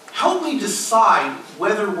 help me decide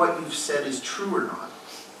whether what you've said is true or not,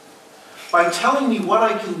 by telling me what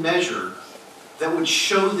I can measure that would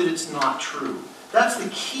show that it's not true. That's the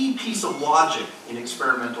key piece of logic in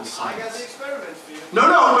experimental science. I got the experiment for you. No,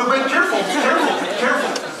 but careful.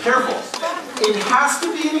 It has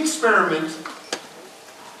to be an experiment.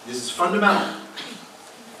 This is fundamental.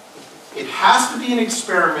 It has to be an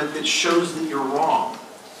experiment that shows that you're wrong.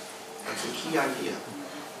 That's a key idea.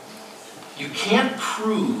 You can't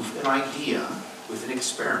prove an idea with an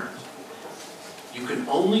experiment. You can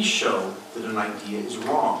only show that an idea is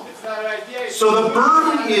wrong. It's not an idea. So the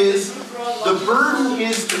burden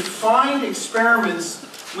is to find experiments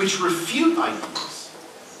which refute ideas.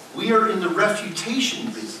 We are in the refutation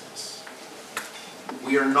business.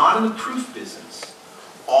 We are not in the proof business.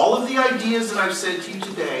 All of the ideas that I've said to you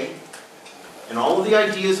today, and all of the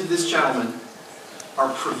ideas of this gentleman,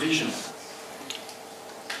 are provisional.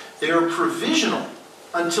 They are provisional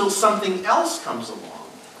until something else comes along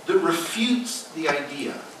that refutes the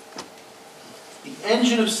idea. The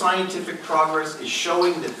engine of scientific progress is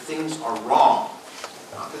showing that things are wrong,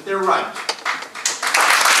 not that they're right.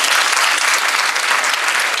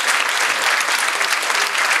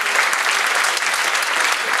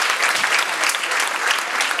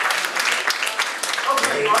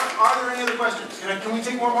 Okay, are there any other questions? Can we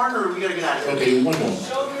take more, Martin, or are we got to get out of here? Okay, one more.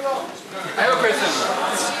 Show me wrong. I have a question.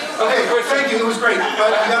 Okay, thank you. It was great. But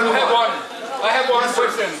you gotta move on. I have one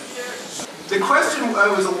question. The question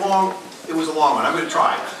was a long one. I'm going to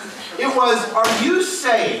try. It was, are you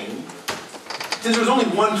saying, since there's only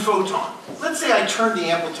one photon, let's say I turned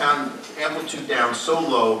the amplitude down so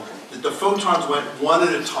low that the photons went one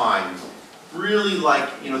at a time, really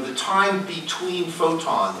like, the time between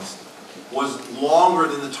photons was longer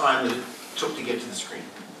than the time that it took to get to the screen.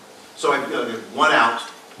 So I one out,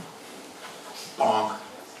 bonk.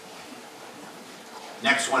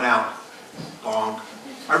 Next one out, bonk.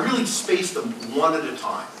 I really spaced them one at a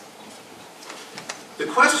time. The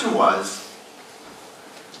question was,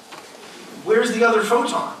 where's the other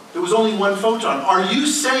photon? There was only one photon. Are you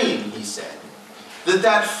saying, he said,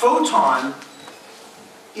 that photon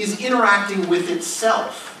is interacting with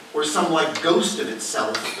itself, or some like ghost of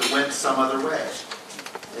itself that went some other way?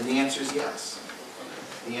 And the answer is yes.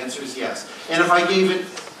 The answer is yes. And if I gave it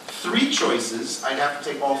 3 choices, I'd have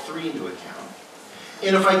to take all 3 into account.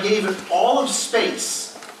 And if I gave it all of space,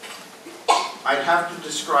 I'd have to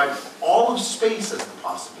describe all of space as the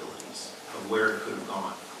possibilities of where it could have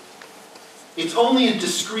gone. It's only a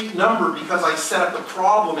discrete number because I set up the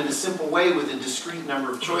problem in a simple way with a discrete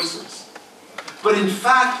number of choices. But in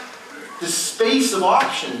fact, the space of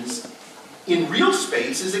options in real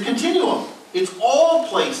space is a continuum. It's all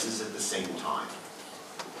places at the same time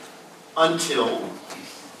until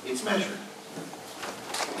it's measured,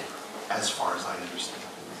 as far as I understand.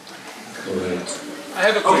 All right. I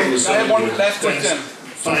have a question. I have one last question.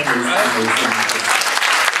 Final.